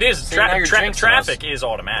 automatic. But it is See, now you're jinxing traffic us. is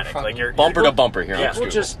automatic. Like you're Bumper to bumper here on Yeah. the People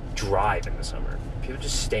Schuylkill. just drive in the summer. People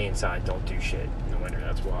just stay inside, don't do shit in the winter.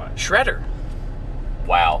 That's why. Shredder.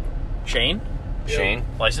 Wow. Shane. Shane.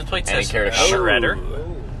 License plate Any says care to Shredder.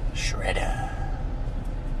 Shredder.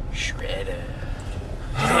 Shredder.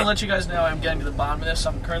 I'm going to let you guys know I'm getting to the bottom of this.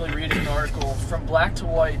 I'm currently reading an article from Black to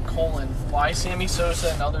White, why Sammy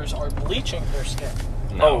Sosa and others are bleaching their skin.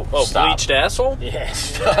 No, stop. Bleached asshole?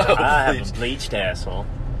 Yes. I have a bleached asshole.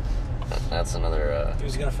 That's another. He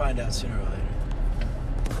was gonna find out sooner or later.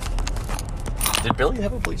 Did Billy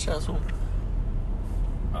have a bleached asshole?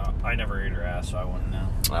 I never ate her ass, so I wouldn't know.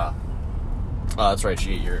 Ah. Oh, that's right.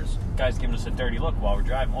 She ate yours. Guy's giving us a dirty look while we're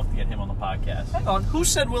driving. We'll have to get him on the podcast. Hang on, who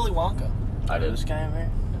said Willy Wonka? I did. This guy over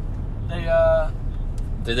here?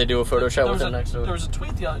 They, Did they do a photo shot there with was him next to there it? was a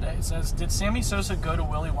tweet the other day. It says, "Did Sammy Sosa go to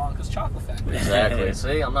Willy Wonka's chocolate factory?" Exactly.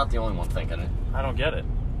 See, I'm not the only one thinking it. I don't get it.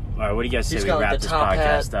 All right, what do you guys say He's we got, like, wrap the this top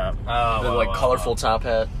podcast up? The colorful top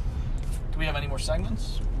hat. Do we have any more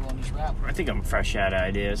segments? We'll just wrap. I think I'm fresh out of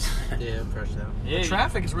ideas. Yeah, I'm fresh out. The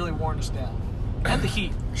traffic has really worn us down, and the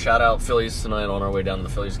heat. Shout out Phillies tonight on our way down to the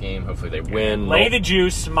Phillies game. Hopefully they win. Lay the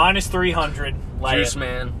juice, minus 300. Lay Juice it.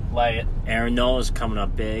 man. Lay it. Aaron Nola's coming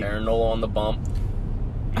up big. Aaron Nola on the bump.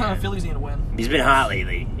 Phillies need to win. He's been hot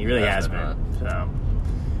lately. He really Yes, has been been. So,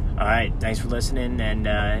 all right, thanks for listening. And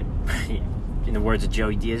in the words of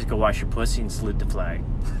Joey Diaz, go wash your pussy and salute the flag.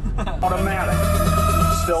 Automatic.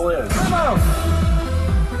 Still is.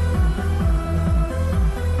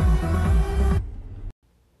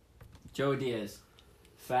 Joey Diaz.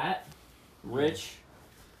 Fat, rich,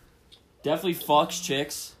 definitely fucks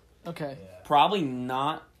chicks. Okay. Probably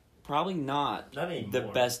not Not the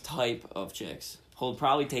anymore. best type of chicks. He'll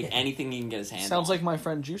probably take anything he can get his hands on. Sounds like my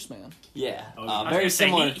friend Juice Man. Yeah. Oh, I was Very gonna say,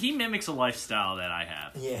 similar. he mimics a lifestyle that I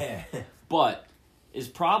have. Yeah. But is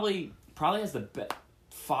probably has the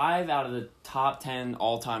 5 out of the top 10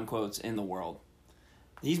 all-time quotes in the world.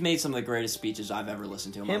 He's made some of the greatest speeches I've ever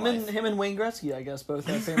listened to in my life. Him and Wayne Gretzky, I guess, both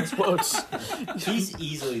have famous quotes. He's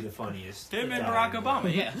easily the funniest. Him and Barack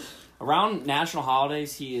Obama, yeah. Around national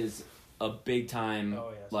holidays, he is a big-time,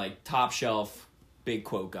 Oh, yes. like, top-shelf, big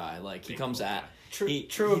quote guy. Like, he comes at... True he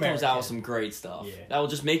American. comes out with some great stuff. Yeah. That will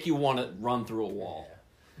just make you want to run through a wall.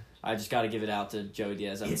 I just got to give it out to Joey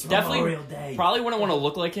Diaz. It's Definitely, Memorial Day. probably wouldn't want to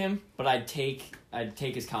look like him, but I'd take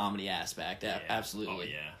his comedy aspect. Absolutely. Oh,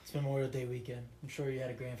 yeah. It's Memorial Day weekend. I'm sure you had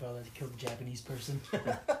a grandfather that killed a Japanese person.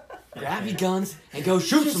 Grab your guns and go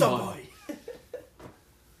shoot somebody.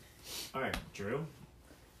 All right, Drew.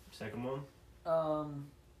 Second one.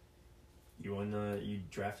 You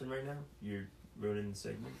drafting right now? You're ruining the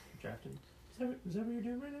segment. Drafting. Is that what you're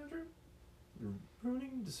doing right now, Drew? You're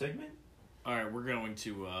ruining the segment. All right, we're going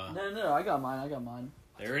to... No, I got mine.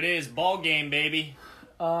 There it is. Ball game, baby.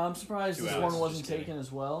 I'm surprised 2 this hours, one wasn't just kidding. taken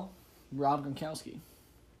as well. Rob Gronkowski.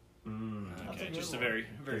 Okay, a just good a very...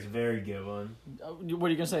 That's a very good one. What are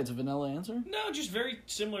you gonna say? It's a vanilla answer? No, just very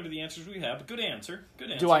similar to the answers we have. But good answer.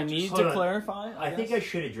 Good answer. Do I need Hold to on. clarify? I think I guess?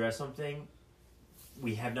 should address something.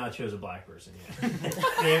 We have not chosen a black person yet.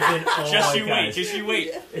 They have been all Just white you guys. wait. Just you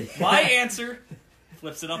wait. My answer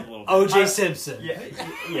flips it up a little bit. O.J. Simpson.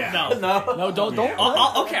 Yeah. No. Don't.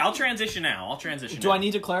 Okay, I'll transition now. Do I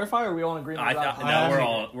need to clarify, or are we all in agreement?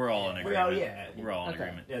 No, we're all in agreement. Well, yeah. We're all in Okay.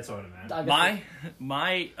 agreement. That's what I'm at.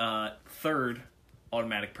 My third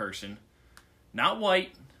automatic person, not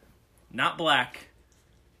white, not black,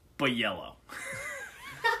 but yellow.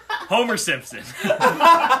 Homer Simpson.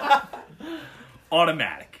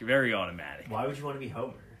 Automatic, very automatic. Why would you want to be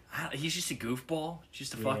Homer? He's just a goofball,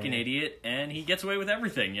 just a fucking idiot, and he gets away with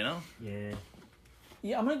everything, you know. Yeah.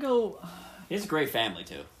 Yeah, I'm gonna go. He has a great family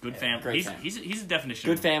too. Good family. Great He's, family. he's a definition.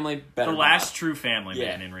 Good of family, better. the last true family Yeah.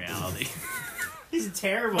 man in reality. He's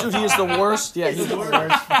terrible. Dude, he is the worst. Yeah, he's the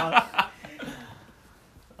worst.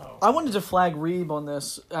 I wanted to flag Reeb on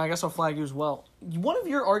this. And I guess I'll flag you as well. One of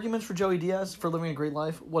your arguments for Joey Diaz for living a great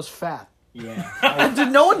life was fat. Yeah. And did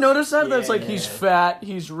no one notice that? That's Yeah, like yeah. he's fat,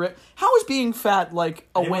 he's rich. How is being fat like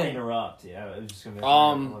a I didn't want to win? interrupt. Yeah, I was just gonna.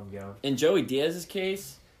 Let him go. In Joey Diaz's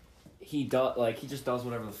case, he just does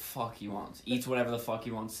whatever the fuck he wants, eats whatever the fuck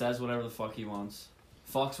he wants, says whatever the fuck he wants,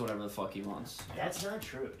 fucks whatever the fuck he wants, That's not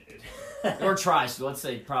true, dude. or tries to. Let's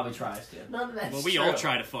say probably tries to. None of that's Well, we true. all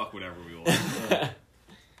try to fuck whatever we want.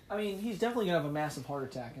 I mean, he's definitely gonna have a massive heart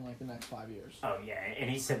attack in like the next 5 years. Oh yeah, and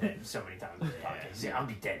he said that so many times on the podcast. Yeah, I'll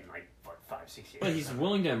be dead in like 5-6 years. But he's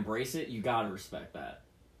willing to embrace it. You gotta respect that.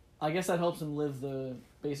 I guess that helps him live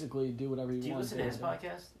basically do whatever he Do you wants. listen to his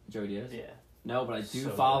podcast? Joey Diaz. Yeah. No, but I do So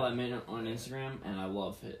follow good. that man on Instagram, and I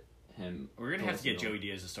love him. We're gonna have to get listen Joey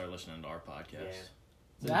Diaz to start listening to our podcast. Yeah.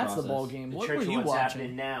 It's in That's the process. ball game. The What church were of you what's watching?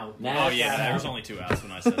 happening now. Now- Oh yeah, Nats. there was only 2 outs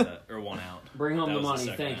when I said that, or 1 out. Bring home That the was the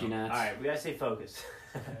money. second Thank you, out. Nats. All right, we gotta stay focused.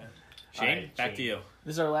 Shane, All right, back Shane. to you.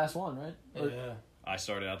 This is our last one, right? Or- Yeah. I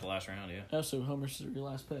started out the last round. Yeah. Oh, so Homer's your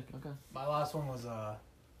last pick. Okay. My last one was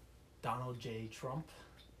Donald J. Trump.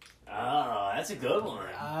 Oh, that's a good one.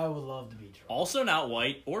 I would love to be Trump. Also not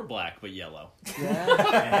white or black, but yellow.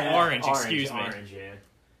 Yeah. Orange, excuse me. Orange, yeah.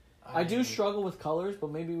 I do struggle with colors,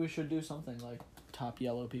 but maybe we should do something like top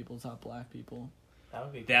yellow people, top black people. That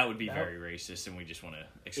would be. That would be very racist, and we just want to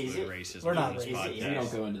exclude it? racism We're not from this racist. podcast. We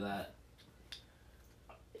don't go into that.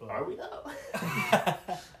 Are we though?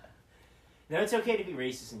 No, it's okay to be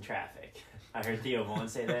racist in traffic. I heard Theo Vaughn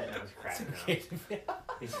say that, and I was cracking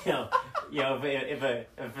up.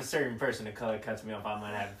 If a certain person of color cuts me off, I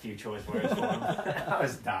might have a few choice words for him. I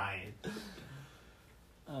was dying.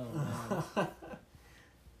 Oh, man.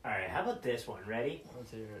 All right, how about this one? Ready?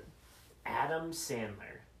 Let's hear it. Adam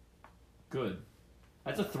Sandler. Good.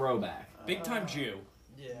 That's a throwback. Big time Jew.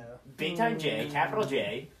 Yeah. Big time J, capital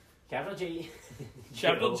J. Capital J.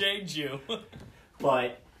 Capital J Jew.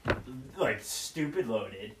 But, like, stupid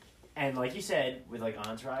loaded. And like you said, with like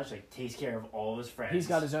Entourage, like takes care of all of his friends. He's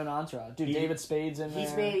got his own entourage. Dude, David Spade's in there.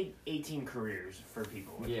 He's made 18 careers for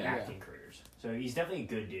people, like Yeah. acting careers. So he's definitely a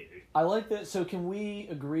good dude. I like that. So can we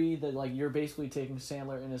agree that like you're basically taking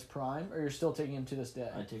Sandler in his prime, or you're still taking him to this day?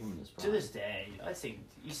 I take him in this. To this day, I think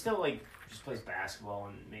he still like just plays basketball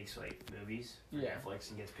and makes like movies for Yeah. Netflix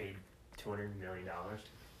and gets paid $200 million.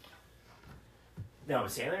 No,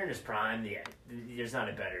 Sandler in his prime, yeah, there's not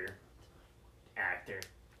a better actor.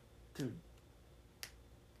 Dude,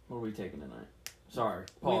 What are we taking tonight? Sorry,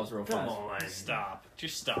 pause real Come fast. on, Stop.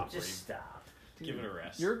 Just stop. Just Reed. stop. Give it a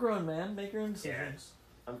rest. you're a grown man. Make your own decisions.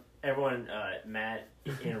 Everyone, Matt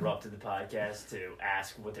interrupted the podcast to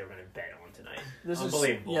ask what they were going to bet on tonight. This is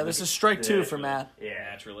Unbelievable. this is strike two for Matt. Yeah.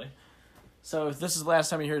 Naturally. So if this is the last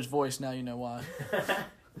time you hear his voice, now you know why.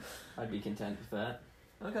 I'd be content with that.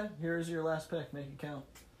 Okay, here's your last pick. Make it count.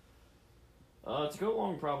 To go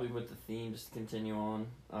along probably with the theme, just to continue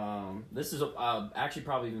on. This is actually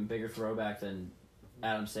probably even bigger throwback than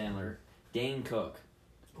Adam Sandler. Dane Cook.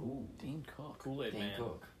 Ooh. Dean Cook. Kool-Aid Dane man.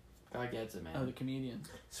 Cook. Guy gets it, man. Oh, the comedian.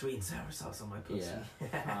 Sweet and sour sauce on my pussy.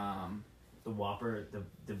 Yeah. The Whopper,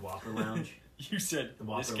 the Whopper Lounge. You said The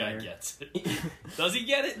Whopper this guy layer. gets it. Does he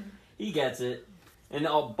get it? He gets it in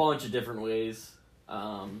a bunch of different ways.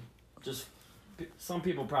 Just some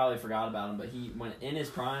people probably forgot about him, but he went in his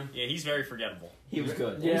prime. Yeah, he's very forgettable. He was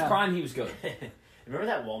good. In Yeah. his prime, he was good. Remember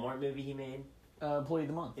that Walmart movie he made? Employee of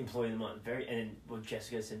the month. Employee of the Month. And with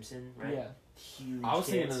Jessica Simpson, right? Yeah. Huge. I was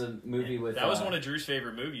thinking hits. of the movie with. That was one of Drew's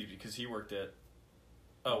favorite movies because he worked at.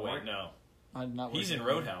 Oh wait, no. I'm not. He's in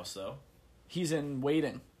working. Roadhouse though. He's in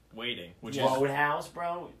Waiting. Waiting, which Yeah. Roadhouse,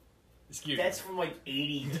 bro. is excuse That's me. from like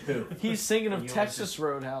 '82. He's thinking of You Texas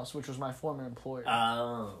Roadhouse, which was my former employer.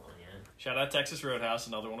 Oh yeah. Shout out Texas Roadhouse,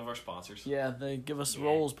 another one of our sponsors. Yeah, they give us Yeah.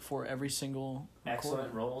 roles before every single Excellent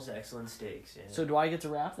recording. rolls, excellent steaks. Yeah. So do I get to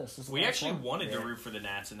wrap this? This is the We last actually one? wanted to Yeah. root for the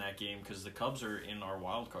Nats in that game because the Cubs are in our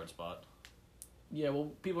wild card spot. Yeah,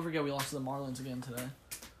 well, people forget we lost to the Marlins again today.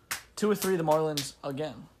 2 or 3, the Marlins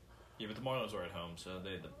again. Yeah, but the Marlins were at home, so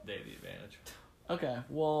they have the advantage. Okay,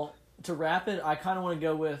 well, to wrap it, I kind of want to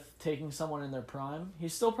go with taking someone in their prime. He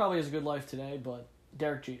still probably has a good life today, but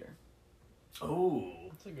Derek Jeter. Ooh.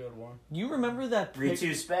 That's a good one. You remember that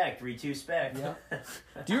Retrospect. Yeah.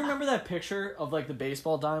 Do you remember that picture of like the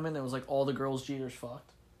baseball diamond that was like all the girls Jeter's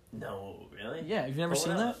fucked? No, really? Yeah, you've never Pull it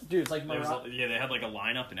seen up. that? Dude, it's like There was Mariah. yeah, they had like a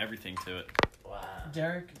lineup and everything to it. Wow.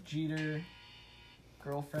 Derek Jeter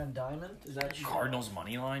girlfriend diamond? Is that Cardinals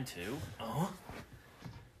money line too. Oh.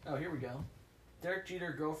 Oh, here we go. Derek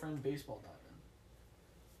Jeter girlfriend baseball diamond.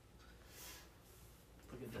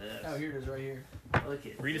 Look at this. Oh, here it is right here. Look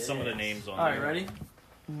at Read this. some of the names on All right, there. ready?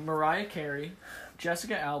 Mariah Carey,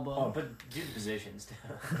 Jessica Alba, Oh, but do the positions.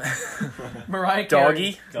 Mariah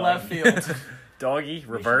Doggy. Carey, left field, Doggy,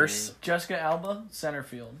 reverse. Jessica Alba, center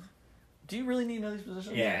field. Do you really need to know these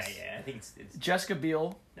positions? Yeah, yeah. I think it's Jessica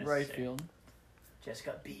Biel, right Necessary. field.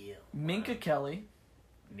 Jessica Biel. Minka Kelly.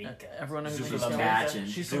 Minka. Everyone knows who Zuka Minka Kelly Laminka.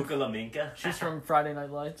 is. She's from, Zuka Laminka. she's from Friday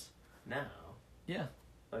Night Lights. No. Yeah,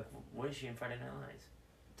 Like, what is she in Friday Night Lights?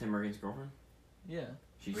 Tim Murray's girlfriend. yeah,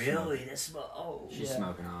 She's Really? Smoking. That's oh. She's Yeah.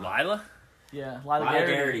 smoking on. Lila. yeah. Lila Lyle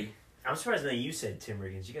Garrity. Garrity. I'm surprised that you said Tim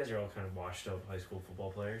Riggins. You guys are all kind of washed up high school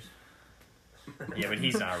football players. Yeah, but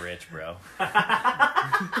he's not rich, bro.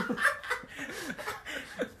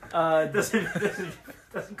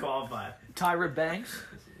 Doesn't qualify. Tyra Banks,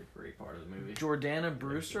 This is a great part of the movie. Jordana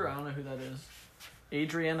Brewster. I don't know who that is.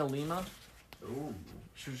 Adriana Lima. Ooh.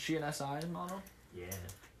 Was she an SI model?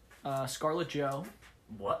 Yeah. Scarlett Joe.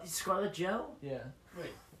 What? Scarlett Joe? Yeah.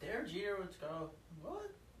 Wait, Derek Jeter would go.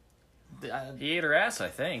 What? He ate her ass, I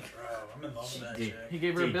think. Bro, I'm in love with that Dude. chick. He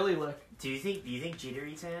gave her a Dude. billy lick. Do you think Jeter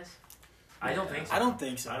eats ass? I don't think so. I don't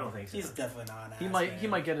think so. I don't think so. He's definitely not an ass He man.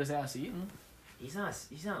 might get his ass eaten. He's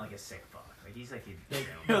not like a sick fuck. Like, he's like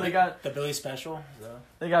They got The Billy special. So.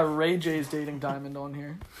 they got Ray J's dating Diamond on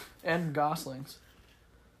here, and Gosling's.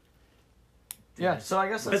 Yeah, so I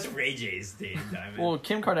guess What's that's Ray J's dating Diamond? well.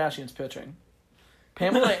 Kim Kardashian's pitching.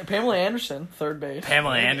 Pamela Anderson, third base.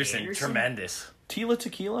 Pamela Pamela Anderson, Anderson? tremendous. Tila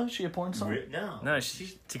Tequila, she a porn star. No. No,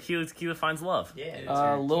 she's Tequila finds love. Yeah. it's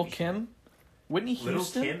her Lil TV show. Kim, Whitney Little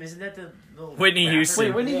Houston, Kim, isn't that the little Whitney rapper? Houston.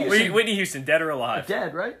 Wait, Whitney Houston. Whitney Houston, dead or alive?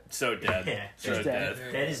 dead, right? So dead. Yeah, So she's dead.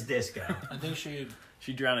 dead. That is disco. I think she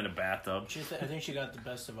She drowned in a bathtub. I think she got the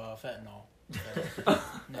best of fentanyl.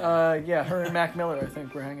 Yeah, her and Mac Miller, I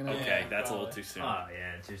think, were hanging out. Okay, Yeah, that's a little probably. too soon. Oh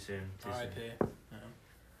yeah, too soon. R.I.P.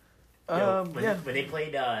 When they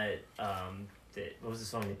played what was the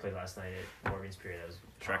song they played last night at Morgan's Pier? That was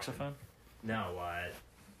Trexophone? No,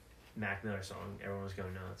 Mac Miller song. Everyone was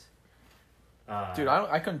going nuts. Dude,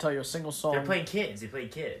 I couldn't tell you a single song. They're playing Kids. They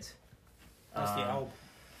played Kids. That's the album.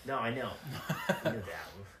 No, I know. I know the album.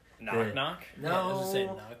 Knock knock? No. Yeah, I was just saying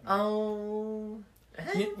knock, knock. Oh.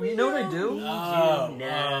 You know what I do? Oh,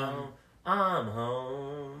 now I'm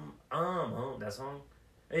home. I'm home. That song.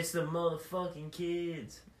 It's the motherfucking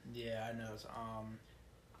Kids. Yeah, I know. It's,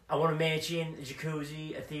 I want a mansion, a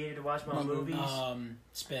jacuzzi, a theater to watch my movies.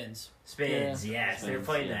 Spins. Spins, yes. They were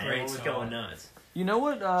playing that. Great Everyone was song. going nuts. You know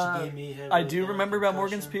what? She gave me head I with do that remember about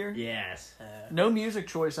Morgan's concussion. Pier. Yes. No music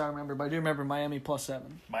choice I remember, but I do remember Miami +7.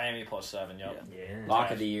 Miami +7, yep. Yeah.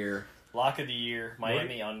 Lock of the year. Lock of the year,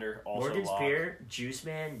 Miami under, also Morgan's lock. Pier, Juice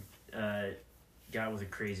Man got with a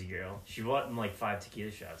crazy girl. She bought him like 5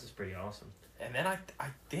 tequila shots. It's pretty awesome. And then I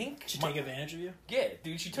think... She take advantage of you? Yeah,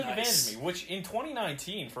 dude, she took Nice. advantage of me, which in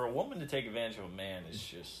 2019, for a woman to take advantage of a man is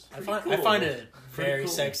just... I find it Pretty very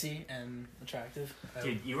cool. sexy and attractive.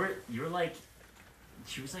 Dude, you were like,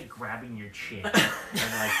 she was like grabbing your chin, and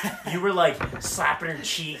like you were like slapping her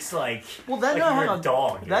cheeks, like Well, that like no, you were hang a on.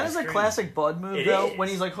 dog. That It is was a crazy. classic Bud move, It though. is. When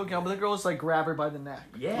he's like hooking up with the girl, it's like grab her by the neck.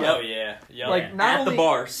 Yeah. Oh, yeah. Yep. Like not At only the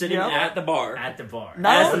bar, sitting Yep. at the bar. At the bar.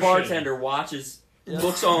 Not As only- the bartender watches,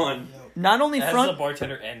 looks on. not only As the front,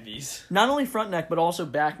 bartender envies. not only front neck, but also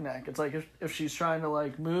back neck. It's like if she's trying to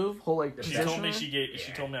like move, he'll like She position told me her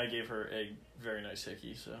she told me I gave her a very nice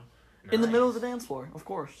hickey, so... in the Nice. middle of the dance floor, of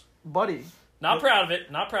course. Buddy, Not proud of it.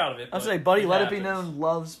 I'd but say Buddy, let it be happens. known,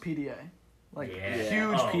 loves PDA. Like Yeah.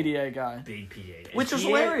 huge Oh. PDA guy, Big PDA. which is PDA?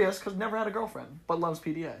 hilarious because never had a girlfriend, but loves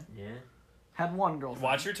PDA. Yeah. Had one girlfriend.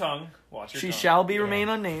 Watch your tongue. Watch your She tongue. shall be Yeah. remain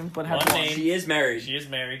unnamed, but had one. Unnamed. She is married. She is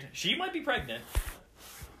married. She might be pregnant.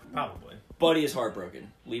 Probably. Buddy is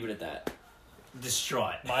heartbroken. Leave it at that.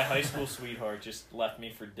 Distraught. My high school sweetheart just left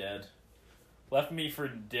me for dead. Left me for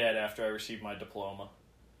dead after I received my diploma.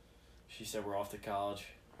 She said we're off to college.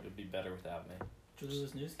 It would be better without me.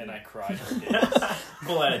 And I cried for days.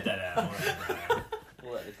 We'll edit that out. We'll edit that out.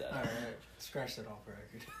 We'll edit that. Alright, scratch that off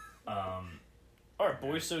record. All right,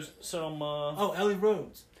 boys. So some. Oh, Ellie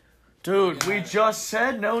Rhodes. Dude, we just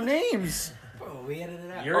said no names. Bro, we edited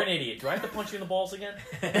it out. You're an idiot. Do I have to punch you in the balls again?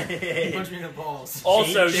 Punch me in the balls.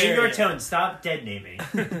 Also, Shane Gartone, stop dead naming.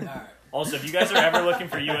 Alright. Also, if you guys are ever looking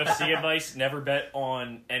for UFC advice, never bet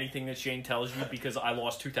on anything that Shane tells you because I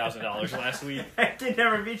lost $2,000 last week I can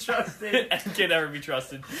never be trusted. and can never be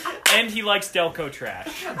trusted. And he likes Delco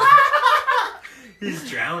trash. He's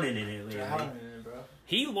drowning in it lately. Bro.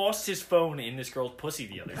 He lost his phone in this girl's pussy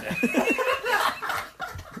the other day.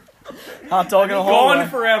 Hot dog in a Gone hallway.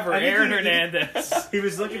 forever, I think Aaron he- Hernandez. He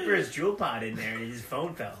was looking for his jewel pod in there, and his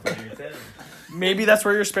phone fell. Maybe that's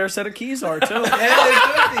where your spare set of keys are too. Yeah,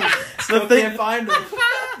 it could be. Still thing- can't find them.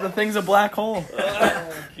 The thing's a black hole.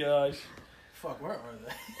 Oh, gosh. Fuck, where are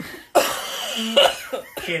they?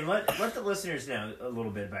 Shane, let the listeners know a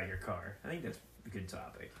little bit about your car. I think that's a good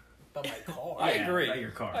topic. About my car. I Yeah, agree. about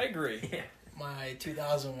your car. I agree. Yeah. My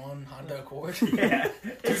 2001 Honda Accord. Yeah.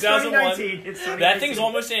 It's 2001. 2019. It's 2019. That thing's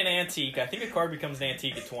almost an antique. I think a car becomes an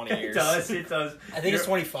antique at 20 It years. does. It does. I think it's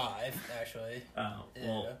 25, actually. Oh, Yeah.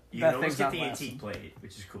 well, you That can almost thing's get not the lasting. antique plate,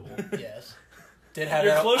 which is cool. Yes. Did have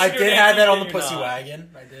You're that. closer I to did an have that on the antique than pussy you're not. wagon.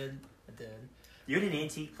 I did. You had an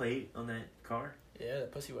antique plate on that car? Yeah, the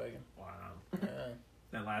pussy wagon. Wow. Yeah.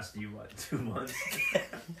 That lasted you, what, 2 months?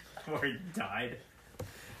 Before he died?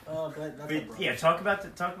 Oh, but that's But, yeah, talk about the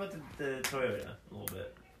Toyota a little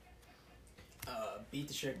bit. Beat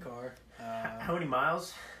the shit car. How many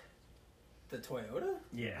miles? The Toyota? I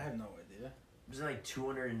Yeah. have no idea. Was it like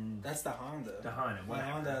 200 and... That's the Honda. The Honda, My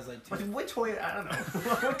whatever. Honda has like What Toyota? I don't know.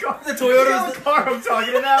 What car? The Toyota You know is what car I'm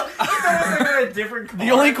talking about? You thought it was like a different car.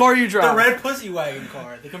 The only car you the drive. red pussy wagon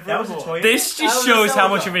car. The That was a convertible. Toyota? This That just was shows a how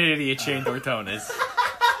much Celica. of an idiot Shane Thorntone is.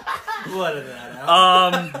 We'll edit that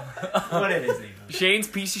out. What is his name? Shane's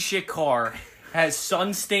piece of shit car has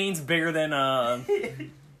sun stains bigger than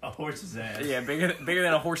A horse's ass. Yeah, bigger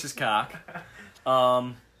than a horse's cock.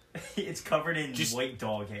 It's covered in Just white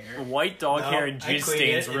dog hair. White dog hair and jizz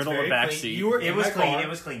stains riddle the back seat. It was clean. It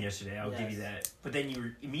was clean yesterday. I'll give you that. But then you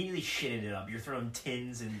were immediately shitting it up. You're throwing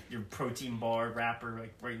tins and your protein bar wrapper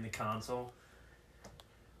like right in the console.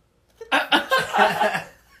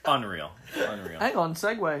 Unreal. Hang on,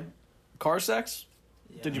 segue. Car sex?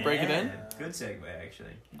 Did you break it in? Good segue, actually.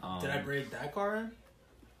 Did I break that car in?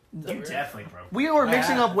 You definitely broke it. We are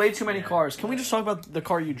mixing up way too many cars. Can we just talk about the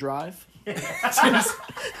car you drive?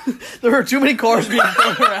 There are too many cars being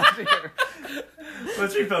thrown around here.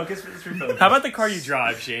 Let's refocus. How about the car you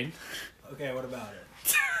drive, Shane? Okay, what about it?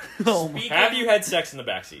 Oh my. Have you had sex in the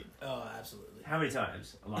backseat? Oh, absolutely. How many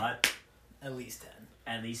times? A lot? At least 10.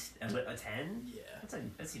 At least a 10? Yeah.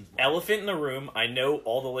 That seems low. Elephant in the room. I know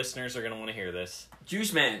all the listeners are going to want to hear this.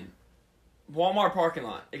 Juice Man, Walmart parking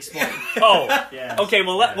lot. Explain. Oh, Yes. okay.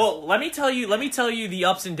 Well, Yes. let me tell you the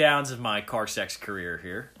ups and downs of my car sex career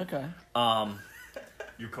here. Okay.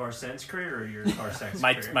 Your car sense career or your car sex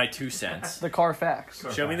My career? 2 cents. The car facts.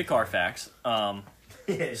 Show me the car facts.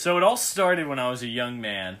 Yeah. So it all started when I was a young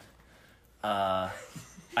man.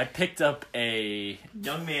 I picked up a.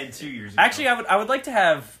 Young man 2 years ago. Actually, I would like to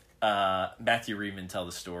have Matthew Reedman tell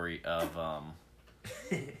the story of.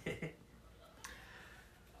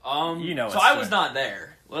 You know So it's I was true. not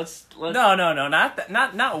there. Let's. No, not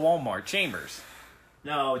Walmart. Chambers.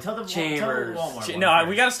 No, tell them Chambers. Walmart. one No, first.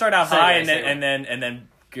 we got to start out Segue, high segue. and then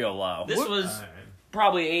go low. This was Alright.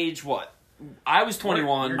 probably age what? I was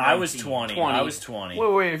 21. You're I was 19. 20. I was 20.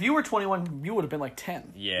 Wait. If you were 21, you would have been like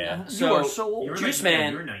 10. Yeah. You So, are so You old. were Juice like,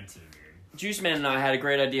 Man. You were 19, dude. Juice Man and I had a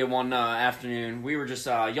great idea one afternoon. We were just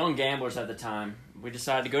young gamblers at the time. We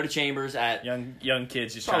decided to go to Chambers at Young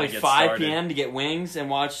kids just probably trying to get 5 started. p.m. to get wings and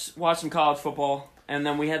watch some college football. And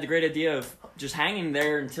then we had the great idea of just hanging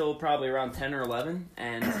there until probably around 10 or 11.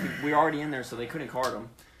 And we were already in there, so they couldn't card them.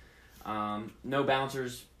 No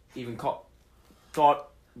bouncers even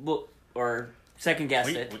or second guessed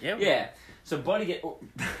it. Yeah. So Buddy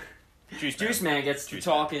Juice Man gets to Juice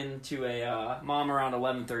talking to a mom around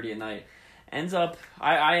 11:30 at night.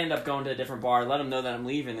 I end up going to a different bar. Let him know that I'm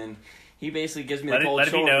leaving, and he basically gives me the cold Let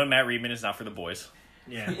it be shoulder. known Matt Reedman is not for the boys.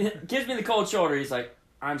 Yeah. Gives me the cold shoulder. He's like,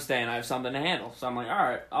 "I'm staying. I have something to handle." So I'm like, "All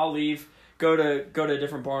right, I'll leave. Go to a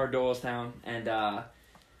different bar, Doylestown." And I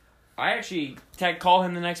actually call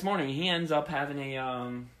him the next morning. He ends up having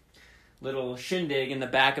a little shindig in the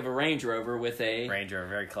back of a Range Rover with a Ranger,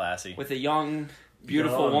 very classy. with a young,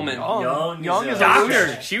 beautiful Young. woman. Young as as a a Doctor.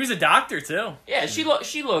 loser. She was a doctor too. Yeah, she looked.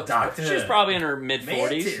 She Doctor. was probably in her mid-40s.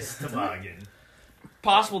 Mantis toboggan.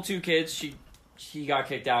 Possible 2 kids. She got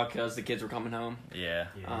kicked out because the kids were coming home. Yeah.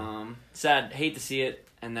 Sad. Hate to see it.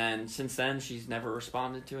 And then since then, she's never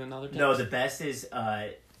responded to another text. No, the best is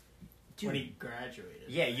When he graduated.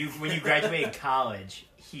 yeah, when you graduated college,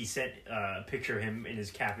 he sent a picture of him in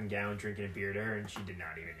his cap and gown drinking a beer to her, and she did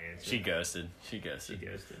not even answer. She ghosted. She ghosted.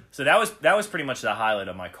 So that was pretty much the highlight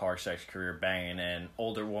of my car sex career, banging an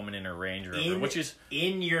older woman in her Range Rover, which is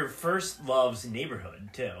in your first love's neighborhood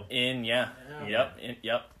too.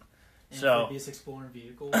 Yep. So Amphibious exploring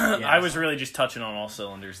vehicle. I was really just touching on all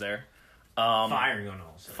cylinders there. Firing on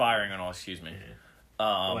all. Firing on all, excuse me.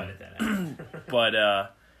 We'll edit that out.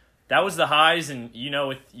 But that was the highs, and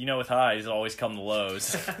with highs always come the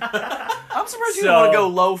lows. I'm surprised you So- don't want to go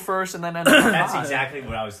low first and then end up That's high. exactly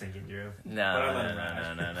what I was thinking, Drew.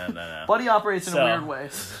 No. Buddy operates in So- a weird way.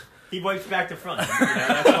 He wipes back to front.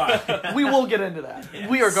 That's why. We will get into that. Yeah.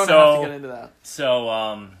 We are going to So- have to get into that.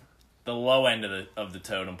 So the low end of the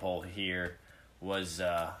totem pole here was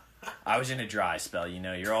I was in a dry spell.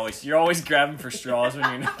 You're always grabbing for straws when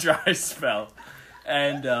you're in a dry spell.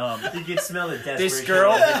 And You could smell the desperation. this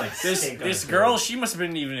girl, like, this stink on this his girl, clothes. she must have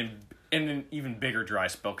been in an even bigger dry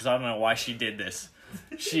spell because I don't know why she did this.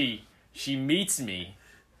 She meets me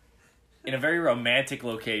in a very romantic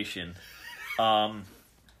location,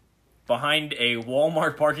 behind a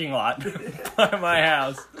Walmart parking lot by my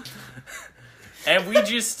house, and we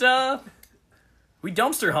just we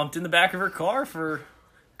dumpster humped in the back of her car for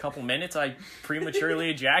a couple minutes. I prematurely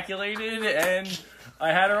ejaculated and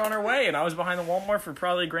I had her on her way, and I was behind the Walmart for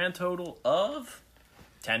probably a grand total of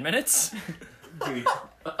 10 minutes. Dude,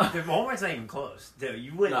 the Walmart's not even close. Dude,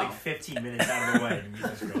 you went like 15 minutes out of the way to meet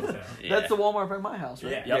this girl. Though. Yeah. That's the Walmart by my house,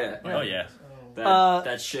 right? Yeah. Yep. Yeah. Oh, yeah.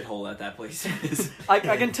 That shithole at that place is. I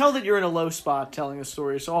can tell that you're in a low spot telling a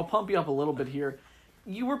story, so I'll pump you up a little bit here.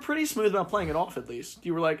 You were pretty smooth about playing it off, at least.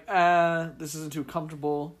 You were like, this isn't too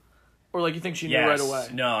comfortable. Or like you think she knew right away.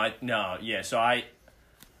 No, yeah. So I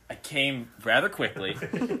I came rather quickly.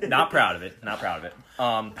 Not proud of it.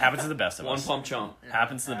 Happens to the best of One us. pump chump.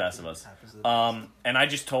 Happens to the best of us. Happens to the best. And I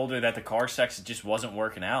just told her that the car sex just wasn't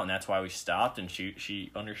working out, and that's why we stopped. And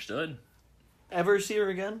she understood. Ever see her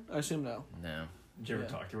again? I assume no. No, Did you ever Yeah.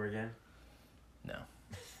 talk to her again? no,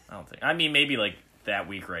 I don't think. I mean, maybe like that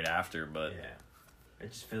week right after, but Yeah.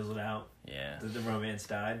 It just fizzled out. yeah. The romance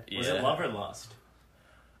died. Was Yeah. it love or lust?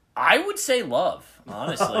 I would say love,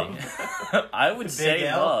 honestly. I would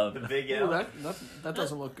say love. The big Ooh, L. that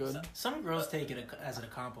doesn't look good. Some girls take it as a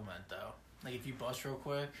compliment, though. Like if you bust real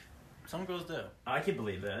quick, some girls do. I can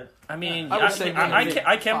believe that. I mean, I would say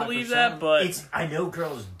I can believe that, but I know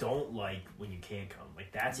girls don't like when you can't come.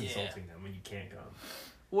 Like that's Yeah. insulting them when you can't come.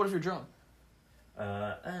 What if you're drunk?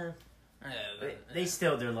 Yeah,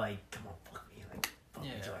 They're like, come on, fuck me, like fuck me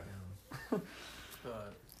Yeah. till I come.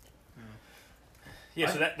 but yeah.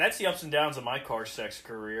 So that's the ups and downs of my car sex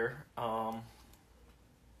career.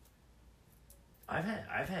 I've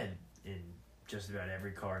had in just about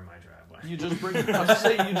every car in my driveway. You just break. I was just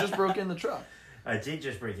saying you just broke in the truck. I did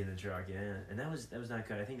just break in the truck, yeah, and that was not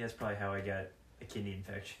good. I think that's probably how I got a kidney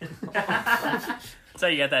infection. So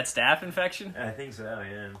you got that staph infection? I think so,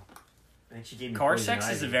 yeah. I think she gave me Car poison sex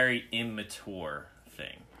is a ivy. very immature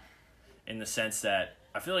thing, in the sense that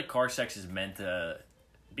I feel like car sex is meant to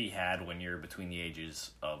be had when you're between the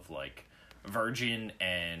ages of like virgin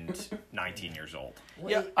and 19 years old.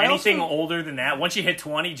 Yeah, I Anything also- older than that, once you hit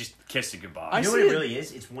 20, just kiss it goodbye. I You know see what it it- really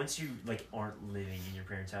is? It's once you like aren't living in your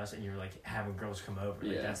parents' house and you're like having girls come over.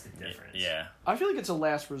 Like Yeah. that's the difference. Yeah. I feel like it's a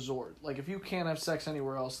last resort. Like if you can't have sex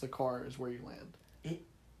anywhere else, the car is where you land.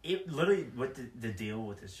 It literally what the deal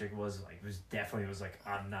with this chick was like was like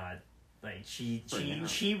I'm not like she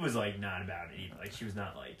was like not about it either. Like she was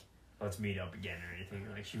not like let's meet up again or anything.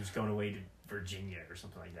 Like she was going away to Virginia or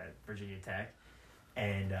something like that, Virginia Tech,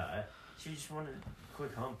 and she just wanted a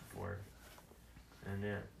quick hump before. And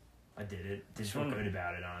yeah, I did it. Didn't feel good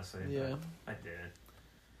about it honestly. Yeah. but I did it.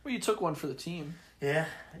 Well, you took one for the team. Yeah,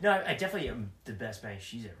 no, I definitely am the best bang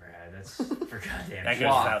she's ever had. That's for goddamn That sure.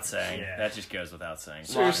 goes without saying. Yeah. That just goes without saying.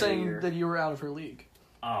 So you're Lock of the saying year. that you were out of her league.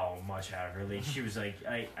 Oh, much out of her league. She was like,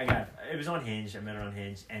 I got it was on Hinge. I met her on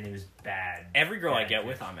Hinge, and it was bad. Every girl I Bad get fish.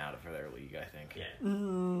 with, I'm out of their league, I think.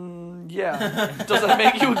 Yeah. Yeah. Does that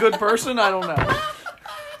make you a good person? I don't know.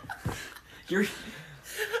 You're.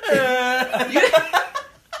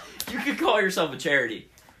 You could call yourself a charity.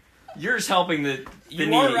 You're just helping the You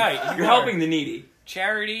needy. are right. You're You are. helping the needy.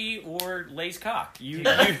 Charity or Lay's cock. You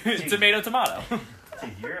tomato. Dude,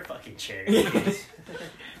 you're a fucking cherry.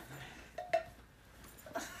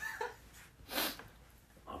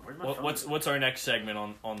 Oh, where's my phone? What's our next segment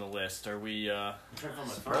on the list? Are we? I'm trying to find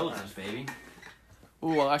my phone. Superlatives, baby. Ooh,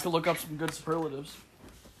 well, I could look up some good superlatives.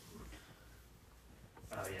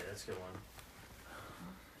 Oh yeah, that's a good one.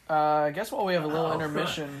 I guess while we have a little Oh.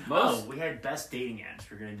 intermission. Oh, we had best dating apps.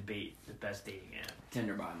 We're gonna debate the best dating app.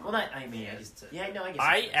 Tinder by Well, mine. not. I mean, I guess. Yeah, no, I guess.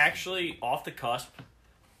 I it's- actually off the cusp.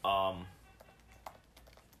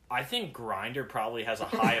 I think Grindr probably has a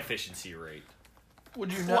high efficiency rate.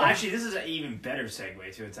 Would you know? Well, actually, this is an even better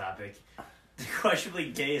segue to a topic. The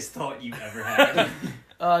questionably gayest thought you've ever had.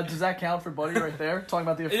 Does that count for Buddy right there? Talking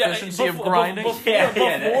about the efficiency of Before- grinding?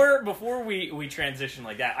 Before we transition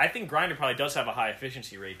like that, I think Grindr probably does have a high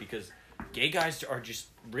efficiency rate because gay guys are just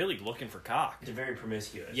really looking for cock. They're very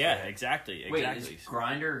promiscuous. Yeah, right? exactly. Wait, Exactly. is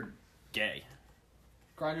Grindr? Gay.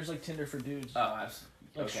 Grinder's like Tinder for dudes. Oh, absolutely.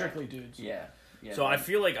 Like strictly dudes. Yeah. Yeah. So I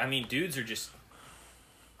feel like dudes are just.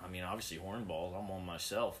 I mean, obviously hornballs. I'm on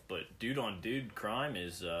myself, but dude on dude crime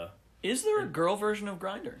is. Is there a girl version of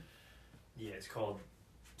Grindr? Yeah, it's called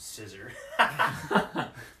Scissor.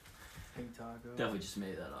 Definitely just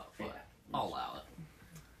made that up, but I'll allow it.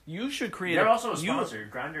 You should create. They're also a sponsor.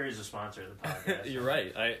 Grindr is a sponsor of the podcast. You're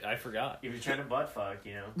right. I forgot. If you're trying to butt fuck,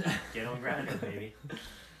 you know, get on Grindr, baby.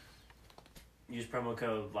 Use promo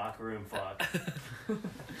code Locker Room Fuck.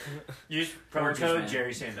 Use promo Gorgeous, code man.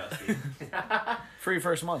 Jerry Sandusky. Free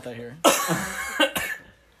first month, I hear.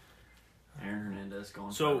 Aaron Hernandez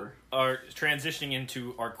going So, forever. our transitioning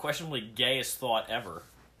into our questionably gayest thought ever.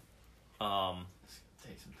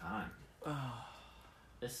 Take some time.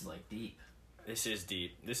 This is like deep. This is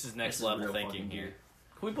deep. This is next This is level real thinking fucking here. deep.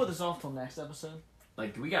 Can we put this off till next episode?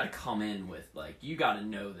 Like we got to come in with like you got to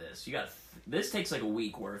know this. You got this takes like a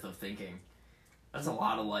week worth of thinking. That's a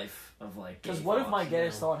lot of life of like. Because gay what if my thoughts,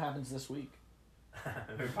 gayest you know? thought happens this week?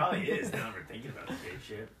 It probably is. Now we're thinking about the gay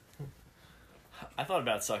shit. I thought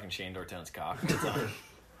about sucking Shane Dorton's cock.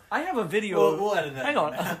 I have a video. We'll edit that. Hang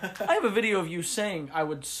on. I have a video of you saying I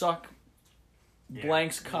would suck Yeah.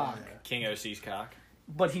 blank's cock, King OC's cock.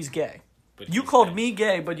 but he's gay. but You he's called gay. me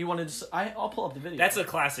gay, but you wanted to. I'll pull up the video. That's a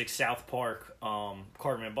classic South Park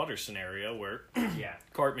Cartman and Butters scenario where Yeah.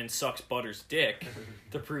 Cartman sucks Butters' dick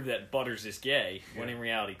to prove that Butters is gay, when in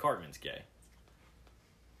reality Cartman's gay.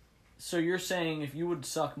 So you're saying if you would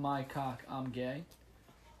suck my cock, I'm gay?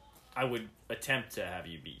 I would attempt to have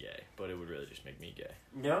you be gay, but it would really just make me gay.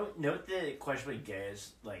 Note the question with gay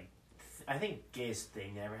is, like, I think gayest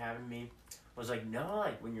thing that ever happened to me was, like,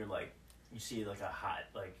 like, when you're, like, you see, like, a hot,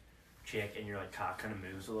 like, chick and your, like, cock kind of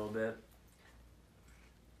moves a little bit.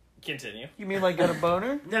 Continue. You mean like get a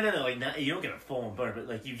boner? No, like, you don't get a full-on boner, but,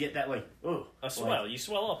 like, you get that, like, ooh. A swell. Like, You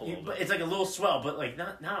swell up a little but bit. it's like a little swell, but, like,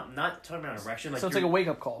 not talking about erection. Like, So it's like a wake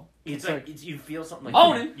up call. It's like, you feel something, like,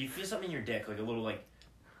 Own it. you feel something in your dick, like, a little, like,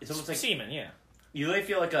 it's almost like, Semen, yeah. you really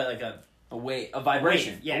feel like a A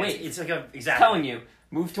vibration. wave. Yeah, a wave. it's like a, exactly. telling you,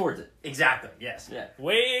 move towards it. Exactly, yes. Yeah.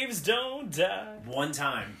 Waves don't die. One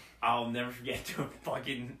time, I'll never forget the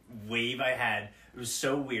fucking wave I had. It was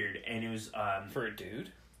so weird, and it was For a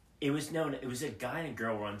dude? it was a guy and a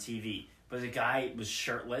girl were on TV, but the guy was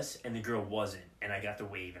shirtless and the girl wasn't, and I got the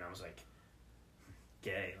wave, and I was like,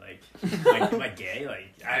 gay, like, am I gay?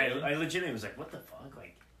 Like, I legitimately was like, what the fuck?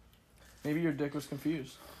 Like, Maybe your dick was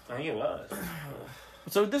confused. I think it was.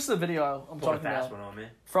 So this is the video I'm Pulled a talking fast about one on me.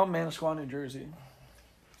 from Manasquan, New Jersey.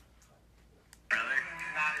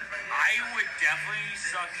 I would definitely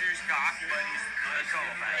suck your cock, but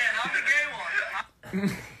he's a gay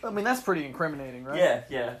one. I mean, that's pretty incriminating, right?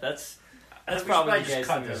 Yeah. That's We should probably the just gayest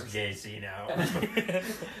cut thing this ever. gay scene out.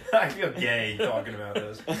 I feel gay talking about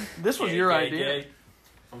this. This was Gay, your gay, idea. gay.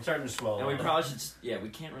 I'm starting to swell. And we up. probably should. Yeah, we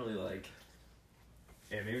can't really like.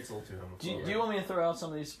 Yeah, maybe it's a little too homophobic. Do you want me to throw out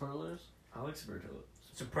some of these superlatives? I like superlatives.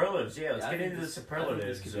 Superlatives, yeah. Let's I get think into the this- I think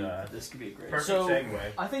superlatives. This could be a great. Perfect So- segue.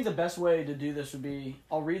 I think the best way to do this would be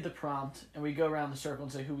I'll read the prompt and we go around the circle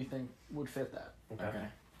and say who we think would fit that. Okay.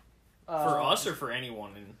 For us or for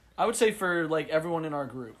anyone? I would say for like everyone in our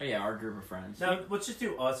group. Oh, yeah, our group of friends. Now, let's just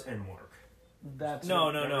do us and Mark. That's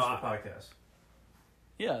No. Members of the podcast.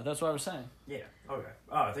 Yeah, that's what I was saying. Yeah, okay.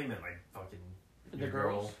 Oh, I think you meant like fucking The your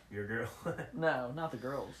girls? girl. Your girl. No, not the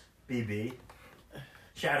girls. BB.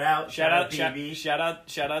 Shout out BB. Shout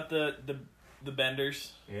out the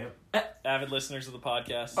Benders, Yep. avid listeners of the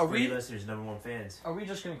podcast. Are Free we listeners, #1 fans. are we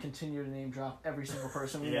just gonna continue to name drop every single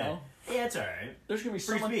person we Yeah. know? Yeah, it's alright. There's gonna be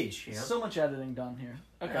so Free much speech, you know? so much editing done here.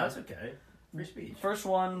 Okay. Yeah, that's okay. Free speech. First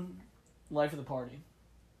one, life of the party.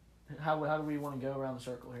 How do we want to go around the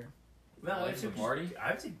circle here? Well, Life of the party?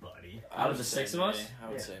 I would say Buddy. Out of the six of us? I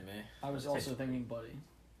would Yeah. say me. I was Let's also thinking Buddy.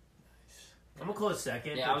 I'm a close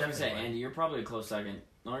second. Yeah, but I was gonna say definitely Andy. You're probably a close second.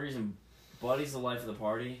 The only reason Buddy's the life of the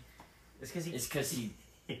party It's because is because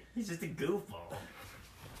he's just a goofball.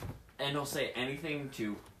 and he'll say anything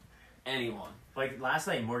to anyone. Like last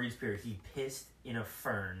night, Morgan Spirit, he pissed in a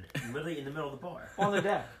fern, literally in the middle of the bar. On the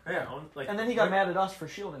deck. Yeah, like, And then he got mad at us for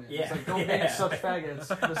shielding it. Yeah. He's like, don't be such faggots.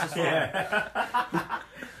 This is fine. Yeah.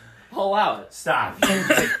 I'll allow it. Stop.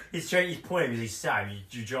 He's pointing. He's like, stop.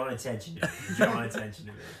 You're drawing attention to me. You're drawing attention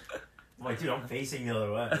to me. I'm like, dude, I'm facing the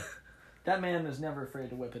other way. That man is never afraid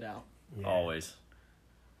to whip it out. Yeah. Always.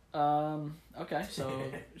 Okay, so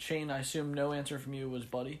Shane, I assume no answer from you was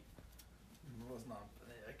Buddy. It was not.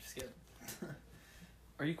 I just get.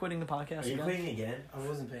 Are you quitting the podcast Are you again? quitting again? I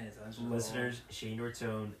wasn't paying attention. Listeners, Shane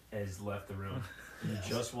Dortone has left the room. He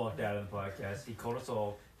just walked out of the podcast. He called us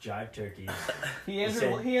all jive turkeys. He Andrew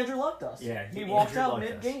said- lucked us. Yeah, He Andrew walked out lucked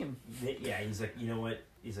us. mid-game. Yeah, he's like, you know what?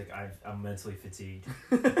 He's like, I'm mentally fatigued.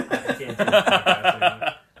 I can't do this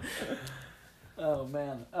podcast anymore. Oh,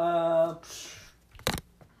 man.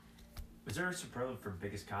 Was there a superlative for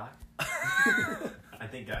biggest cock? I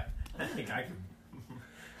think I can.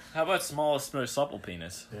 How about smallest, most supple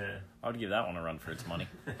penis? Yeah. I would give that one a run for its money.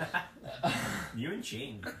 You and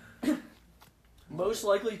Shane. Most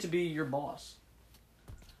likely to be your boss.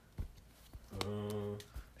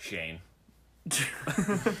 Shane.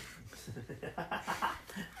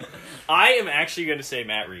 I am actually going to say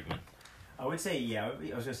Matt Reedman. I would say, yeah, I was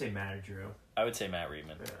going to say Matt or Drew. I would say Matt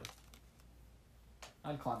Reedman. Yeah.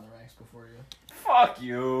 I'd climb the ranks before you. Fuck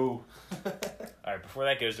you. All right, before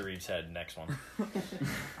that goes to Reeves' head, next one.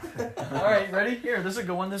 All right, ready? Here, this is a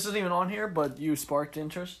good one. This isn't even on here, but you sparked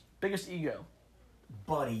interest. Biggest ego.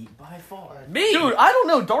 Buddy, by far. Me? Dude, I don't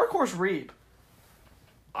know. Dark Horse Reeb.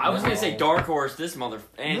 I was gonna say Dark Horse. This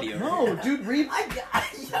Andy. No, dude, Reeb. I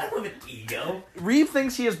don't have an ego. Reeb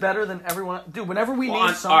thinks he is better than everyone. Dude, whenever we Well, name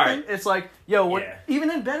I'm- something, alright. it's like, yo, what? Yeah. Even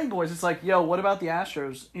in Betting Boys, it's like, yo, what about the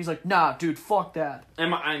Astros? He's like, nah, dude, fuck that.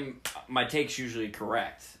 And my take's usually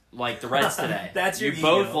correct. like the Reds today. That's your You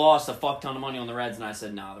both ego. lost a fuck ton of money on the Reds, and I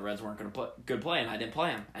said, no, the Reds weren't going to good play, and I didn't play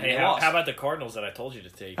them. And Hey, they how lost. about the Cardinals that I told you to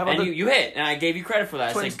take? How about And the you hit, and I gave you credit for that.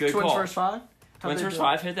 I Twins, said, good Twins call. first five? How'd Twins they first do?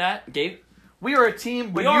 five hit that. We are a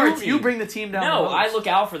team, but We are a you team. bring the team down. No, the road. I look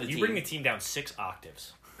out for the You team. bring the team down 6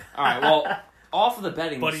 octaves. All right, well, off of the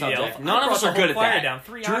betting Buddy, subject, yeah, none I of us brought are the good at whole choir that. down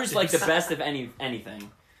 3 Drew's like the octaves. best of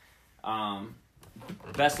anything.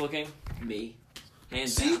 Best looking, me.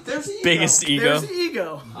 Hands See, down. there's the ego. Biggest ego. There's the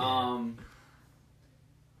ego.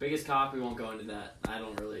 Biggest cock, we won't go into that. I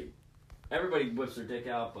don't really... Everybody whips their dick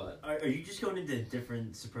out, but... Are you just going into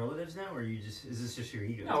different superlatives now, or are you just? Is this just your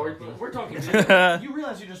ego? No, we're talking... You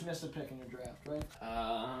realize you just missed a pick in your draft, right?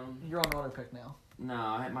 You're on auto pick now. No,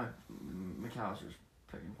 I had my... McAllister's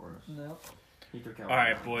picking for us. No. He took out... All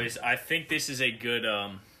right, boys. I think this is a good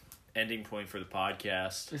ending point for the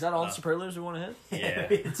podcast. Is that all the superlatives we want to hit?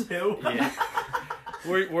 Yeah. Two. Yeah.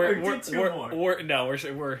 Or do two more.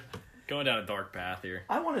 We're going down a dark path here.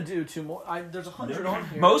 I want to do two more. There's 100 on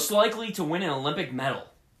here. Most likely to win an Olympic medal.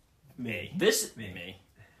 Me. This... Me.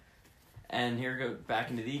 And here go back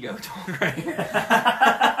into the ego talk right here.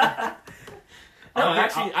 No, Okay,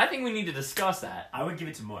 actually, I think we need to discuss that. I would give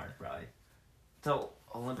it to Mark, probably. So,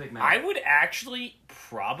 Olympic medal. I would actually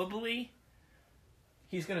probably...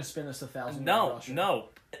 He's gonna spin us $1,000. No.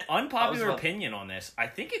 Unpopular about- opinion on this. I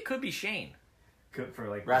think it could be Shane. Good for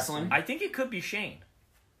like Wrestling? I think it could be Shane.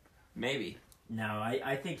 Maybe. No,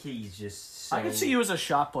 I think he's just. So, I could see you as a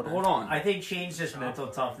shot putter. Hold on. I think Shane's just mental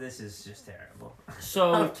toughness is just terrible.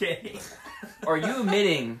 So, Okay. are you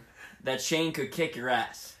admitting that Shane could kick your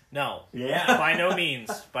ass? No. Yeah. By no means.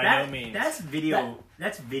 No means. That's video.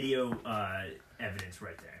 That's video evidence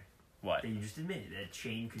right there. What? That you just admitted that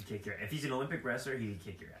Shane could kick your. If he's an Olympic wrestler, he could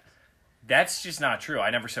kick your ass. That's just not true. I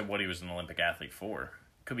never said what he was an Olympic athlete for.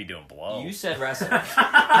 Could be doing blow. You said wrestling.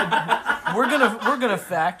 We're gonna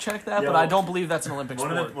fact check that, Yo. but I don't believe that's an Olympic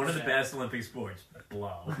One sport. of the best Olympic sports.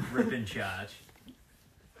 Blow. Rip and chotch.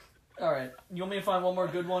 All right, you want me to find one more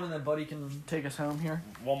good one, and then Buddy can take us home here.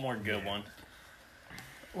 One more good one.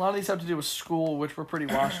 A lot of these have to do with school, which we're pretty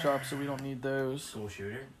washed up, so we don't need those. School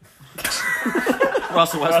shooter.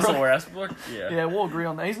 Russell Westbrook. Russell Westbrook? Yeah. Yeah, we'll agree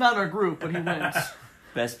on that. He's not in our group, but he wins.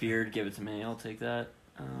 Best beard, give it to me. I'll take that.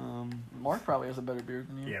 Mark probably has a better beard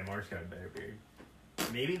than you. Yeah, Mark's got a better beard.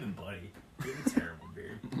 Maybe even Buddy. You have a terrible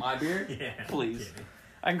beard. My beard? Yeah. Please. kidding.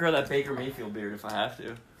 I can grow that Baker Mayfield beard if I have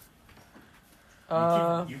to.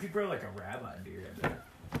 You could grow like a rabbi beard, I bet.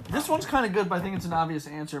 This one's kind of good, but I think it's an obvious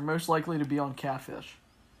answer. Most likely to be on Catfish.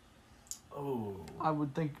 Oh. I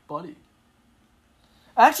would think Buddy.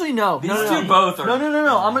 Actually, no. These no. two both are...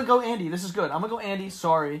 No. I'm going to go Andy. This is good. I'm going to go Andy,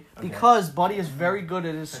 sorry. Okay. Because Buddy is very good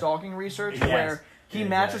at his stalking research Yes. where he Yeah,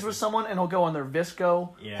 matches exactly. with someone and he'll go on their Visco.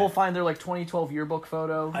 Yeah. He'll find their 2012 yearbook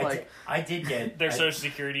photo. I did get Their social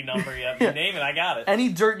security number, yep. You name it, I got it. Any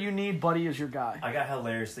dirt you need, Buddy is your guy. I got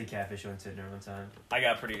hilariously catfish on Tinder one time. I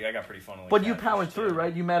got pretty fun. But you powered through,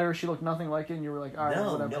 right? You met her, she looked nothing like it, and you were like, all right,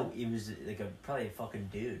 whatever. No, it was like probably a fucking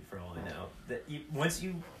dude for all I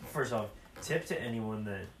know. First off, tip to anyone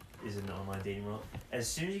that is in the online dating world: as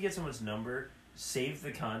soon as you get someone's number, save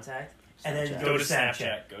the contact, and then go to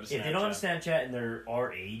Snapchat. Go to If they don't have Snapchat and they're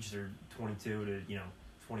our age, they're 22 to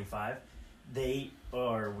 25, they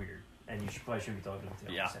are weird, and you probably shouldn't be talking to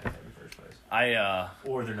them on Snapchat in the first place.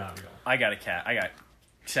 Or they're not real. I got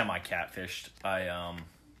semi catfished. I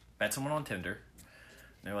met someone on Tinder.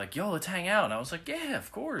 They're like, "Yo, let's hang out," and I was like, "Yeah,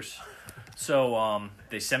 of course." So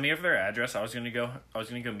they sent me over their address. I was gonna go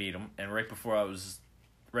meet them, and right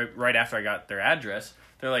after I got their address,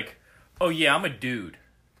 they're like, "Oh yeah, I'm a dude."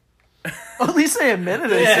 At least they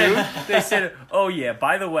admitted it, dude. They said, "Oh yeah,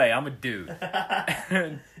 by the way, I'm a dude." Is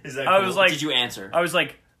that I cool? was like, Did you answer? I was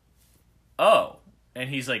like, "Oh," and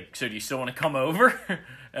he's like, "So do you still want to come over?"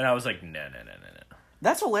 And I was like, "No."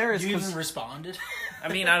 That's hilarious. You 'cause- even responded? I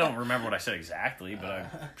mean, I don't remember what I said exactly, but I'm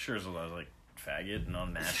sure it was like faggot and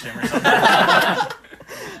unmatched him or something.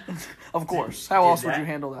 of course. How Dude, else would you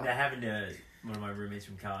handle that? That happened to one of my roommates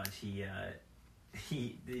from college. He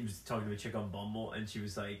was talking to a chick on Bumble, and she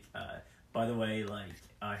was like, "By the way, like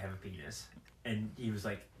I have a penis," and he was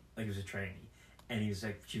like it was a tranny, and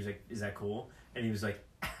she was like, "Is that cool?" And he was like,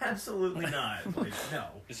 "Absolutely not." Like, no.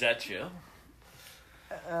 Is that chill?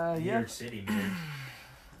 New Yeah. York City, man.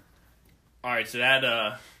 All right, so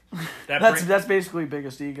that That's basically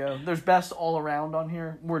biggest ego. There's best all around on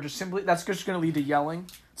here. We're just simply that's just going to lead to yelling,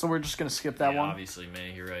 so we're just going to skip that yeah, one. obviously,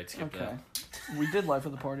 man, you're right. Skip Okay. that. We did life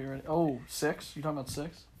of the party already. Oh, 6? You talking about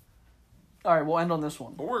 6? All right, we'll end on this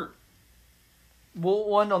one. Or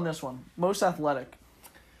We'll end on this one. Most athletic.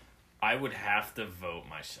 I would have to vote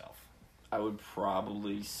myself. I would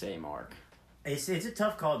probably say Mark. It's a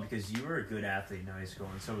tough call because you were a good athlete in high school,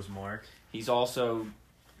 and so was Mark. He's also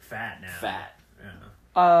Fat now. fat.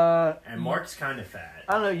 Yeah. And Mark's kind of fat.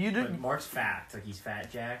 I don't know. You But did. Mark's fat. Like he's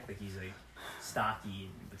fat Jack. Like he's like stocky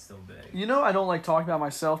but still big. You know, I don't like talking about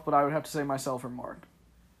myself, but I would have to say myself or Mark.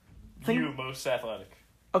 You most athletic.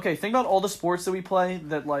 Okay, think about all the sports that we play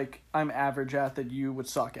that like I'm average at that you would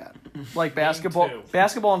suck at. Like basketball, two.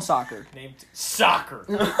 basketball and soccer Name soccer.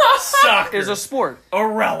 Soccer is a sport.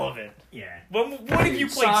 irrelevant. Yeah. When have you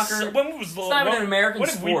played Soccer. When was the It's not even an American When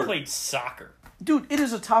have we sport. played soccer? Dude, it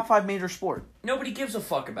is a top 5 major sport. Nobody gives a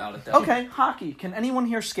fuck about it though. Okay, hockey. Can anyone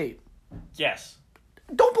here skate? Yes.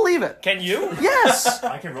 Don't believe it. Can you? Yes.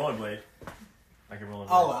 I can rollerblade.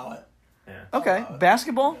 I'll allow it. Yeah. Okay,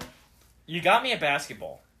 basketball. You got me at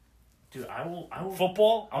basketball. Dude, I will.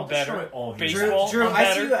 Football, I'll I'm better. destroy all of you. Baseball, Drew, I'm I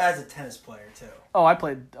better. see you as a tennis player too. Oh, I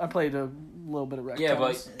played a little bit of rec. Yeah,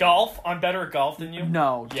 tennis. but Golf, I'm better at golf than you.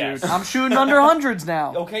 No, dude. Yes. I'm shooting under hundreds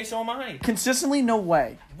now. Okay, so am I. Consistently, no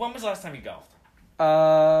way. When was the last time you golfed?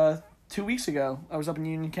 2 weeks ago, I was up in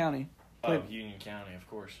Union County. Oh, Union County, of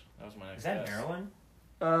course. That was my next Is that guess. Maryland?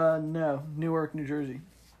 No, Newark, New Jersey.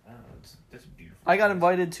 Oh, that's beautiful. I got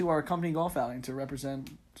invited to our company golf outing to represent.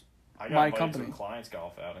 I got my invited company. to a client's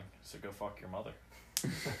golf outing, so go fuck your mother.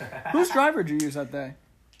 Whose driver did you use that day?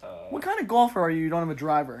 What kind of golfer are you? You don't have a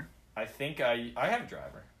driver. I think I have a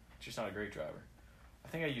driver. She's not a great driver. I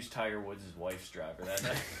think I used Tiger Woods' wife's driver that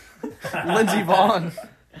night. Lindsey Vaughn.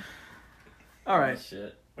 All right. Oh,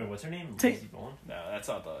 shit. Wait, what's her name? Take- Lindsey Vonn? No, that's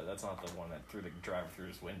not the one that threw the driver through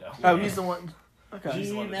his window. Oh, he's the one. Okay. He's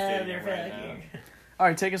the one that's dating her right now. All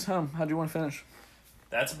right, take us home. How do you want to finish?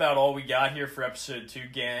 That's about all we got here for episode 2,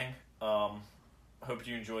 gang. Hope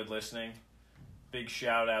you enjoyed listening. Big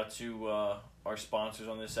shout out to our sponsors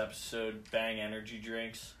on this episode, Bang Energy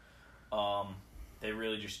Drinks. They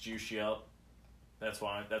really just juice you up. That's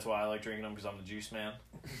why I like drinking them, because I'm the juice man.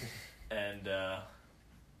 And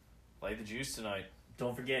light the juice tonight.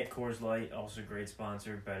 Don't forget Coors Light, also a great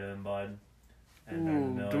sponsor, better than Bud. And better than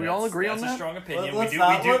Ooh, Miller. do we all agree on That's a that? strong opinion. Let's We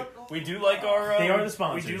not- do like our. They are the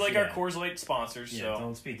sponsors, We do like yeah. our Coors Light sponsors. Yeah, So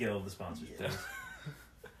don't speak ill of the sponsors, please.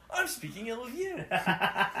 I'm speaking ill of you.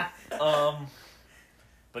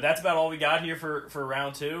 But that's about all we got here for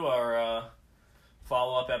round 2, our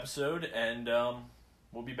follow-up episode, and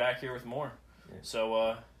we'll be back here with more. Yeah.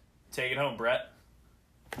 So take it home, Brett.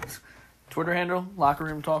 Twitter handle, Locker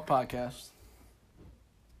Room Talk Podcast.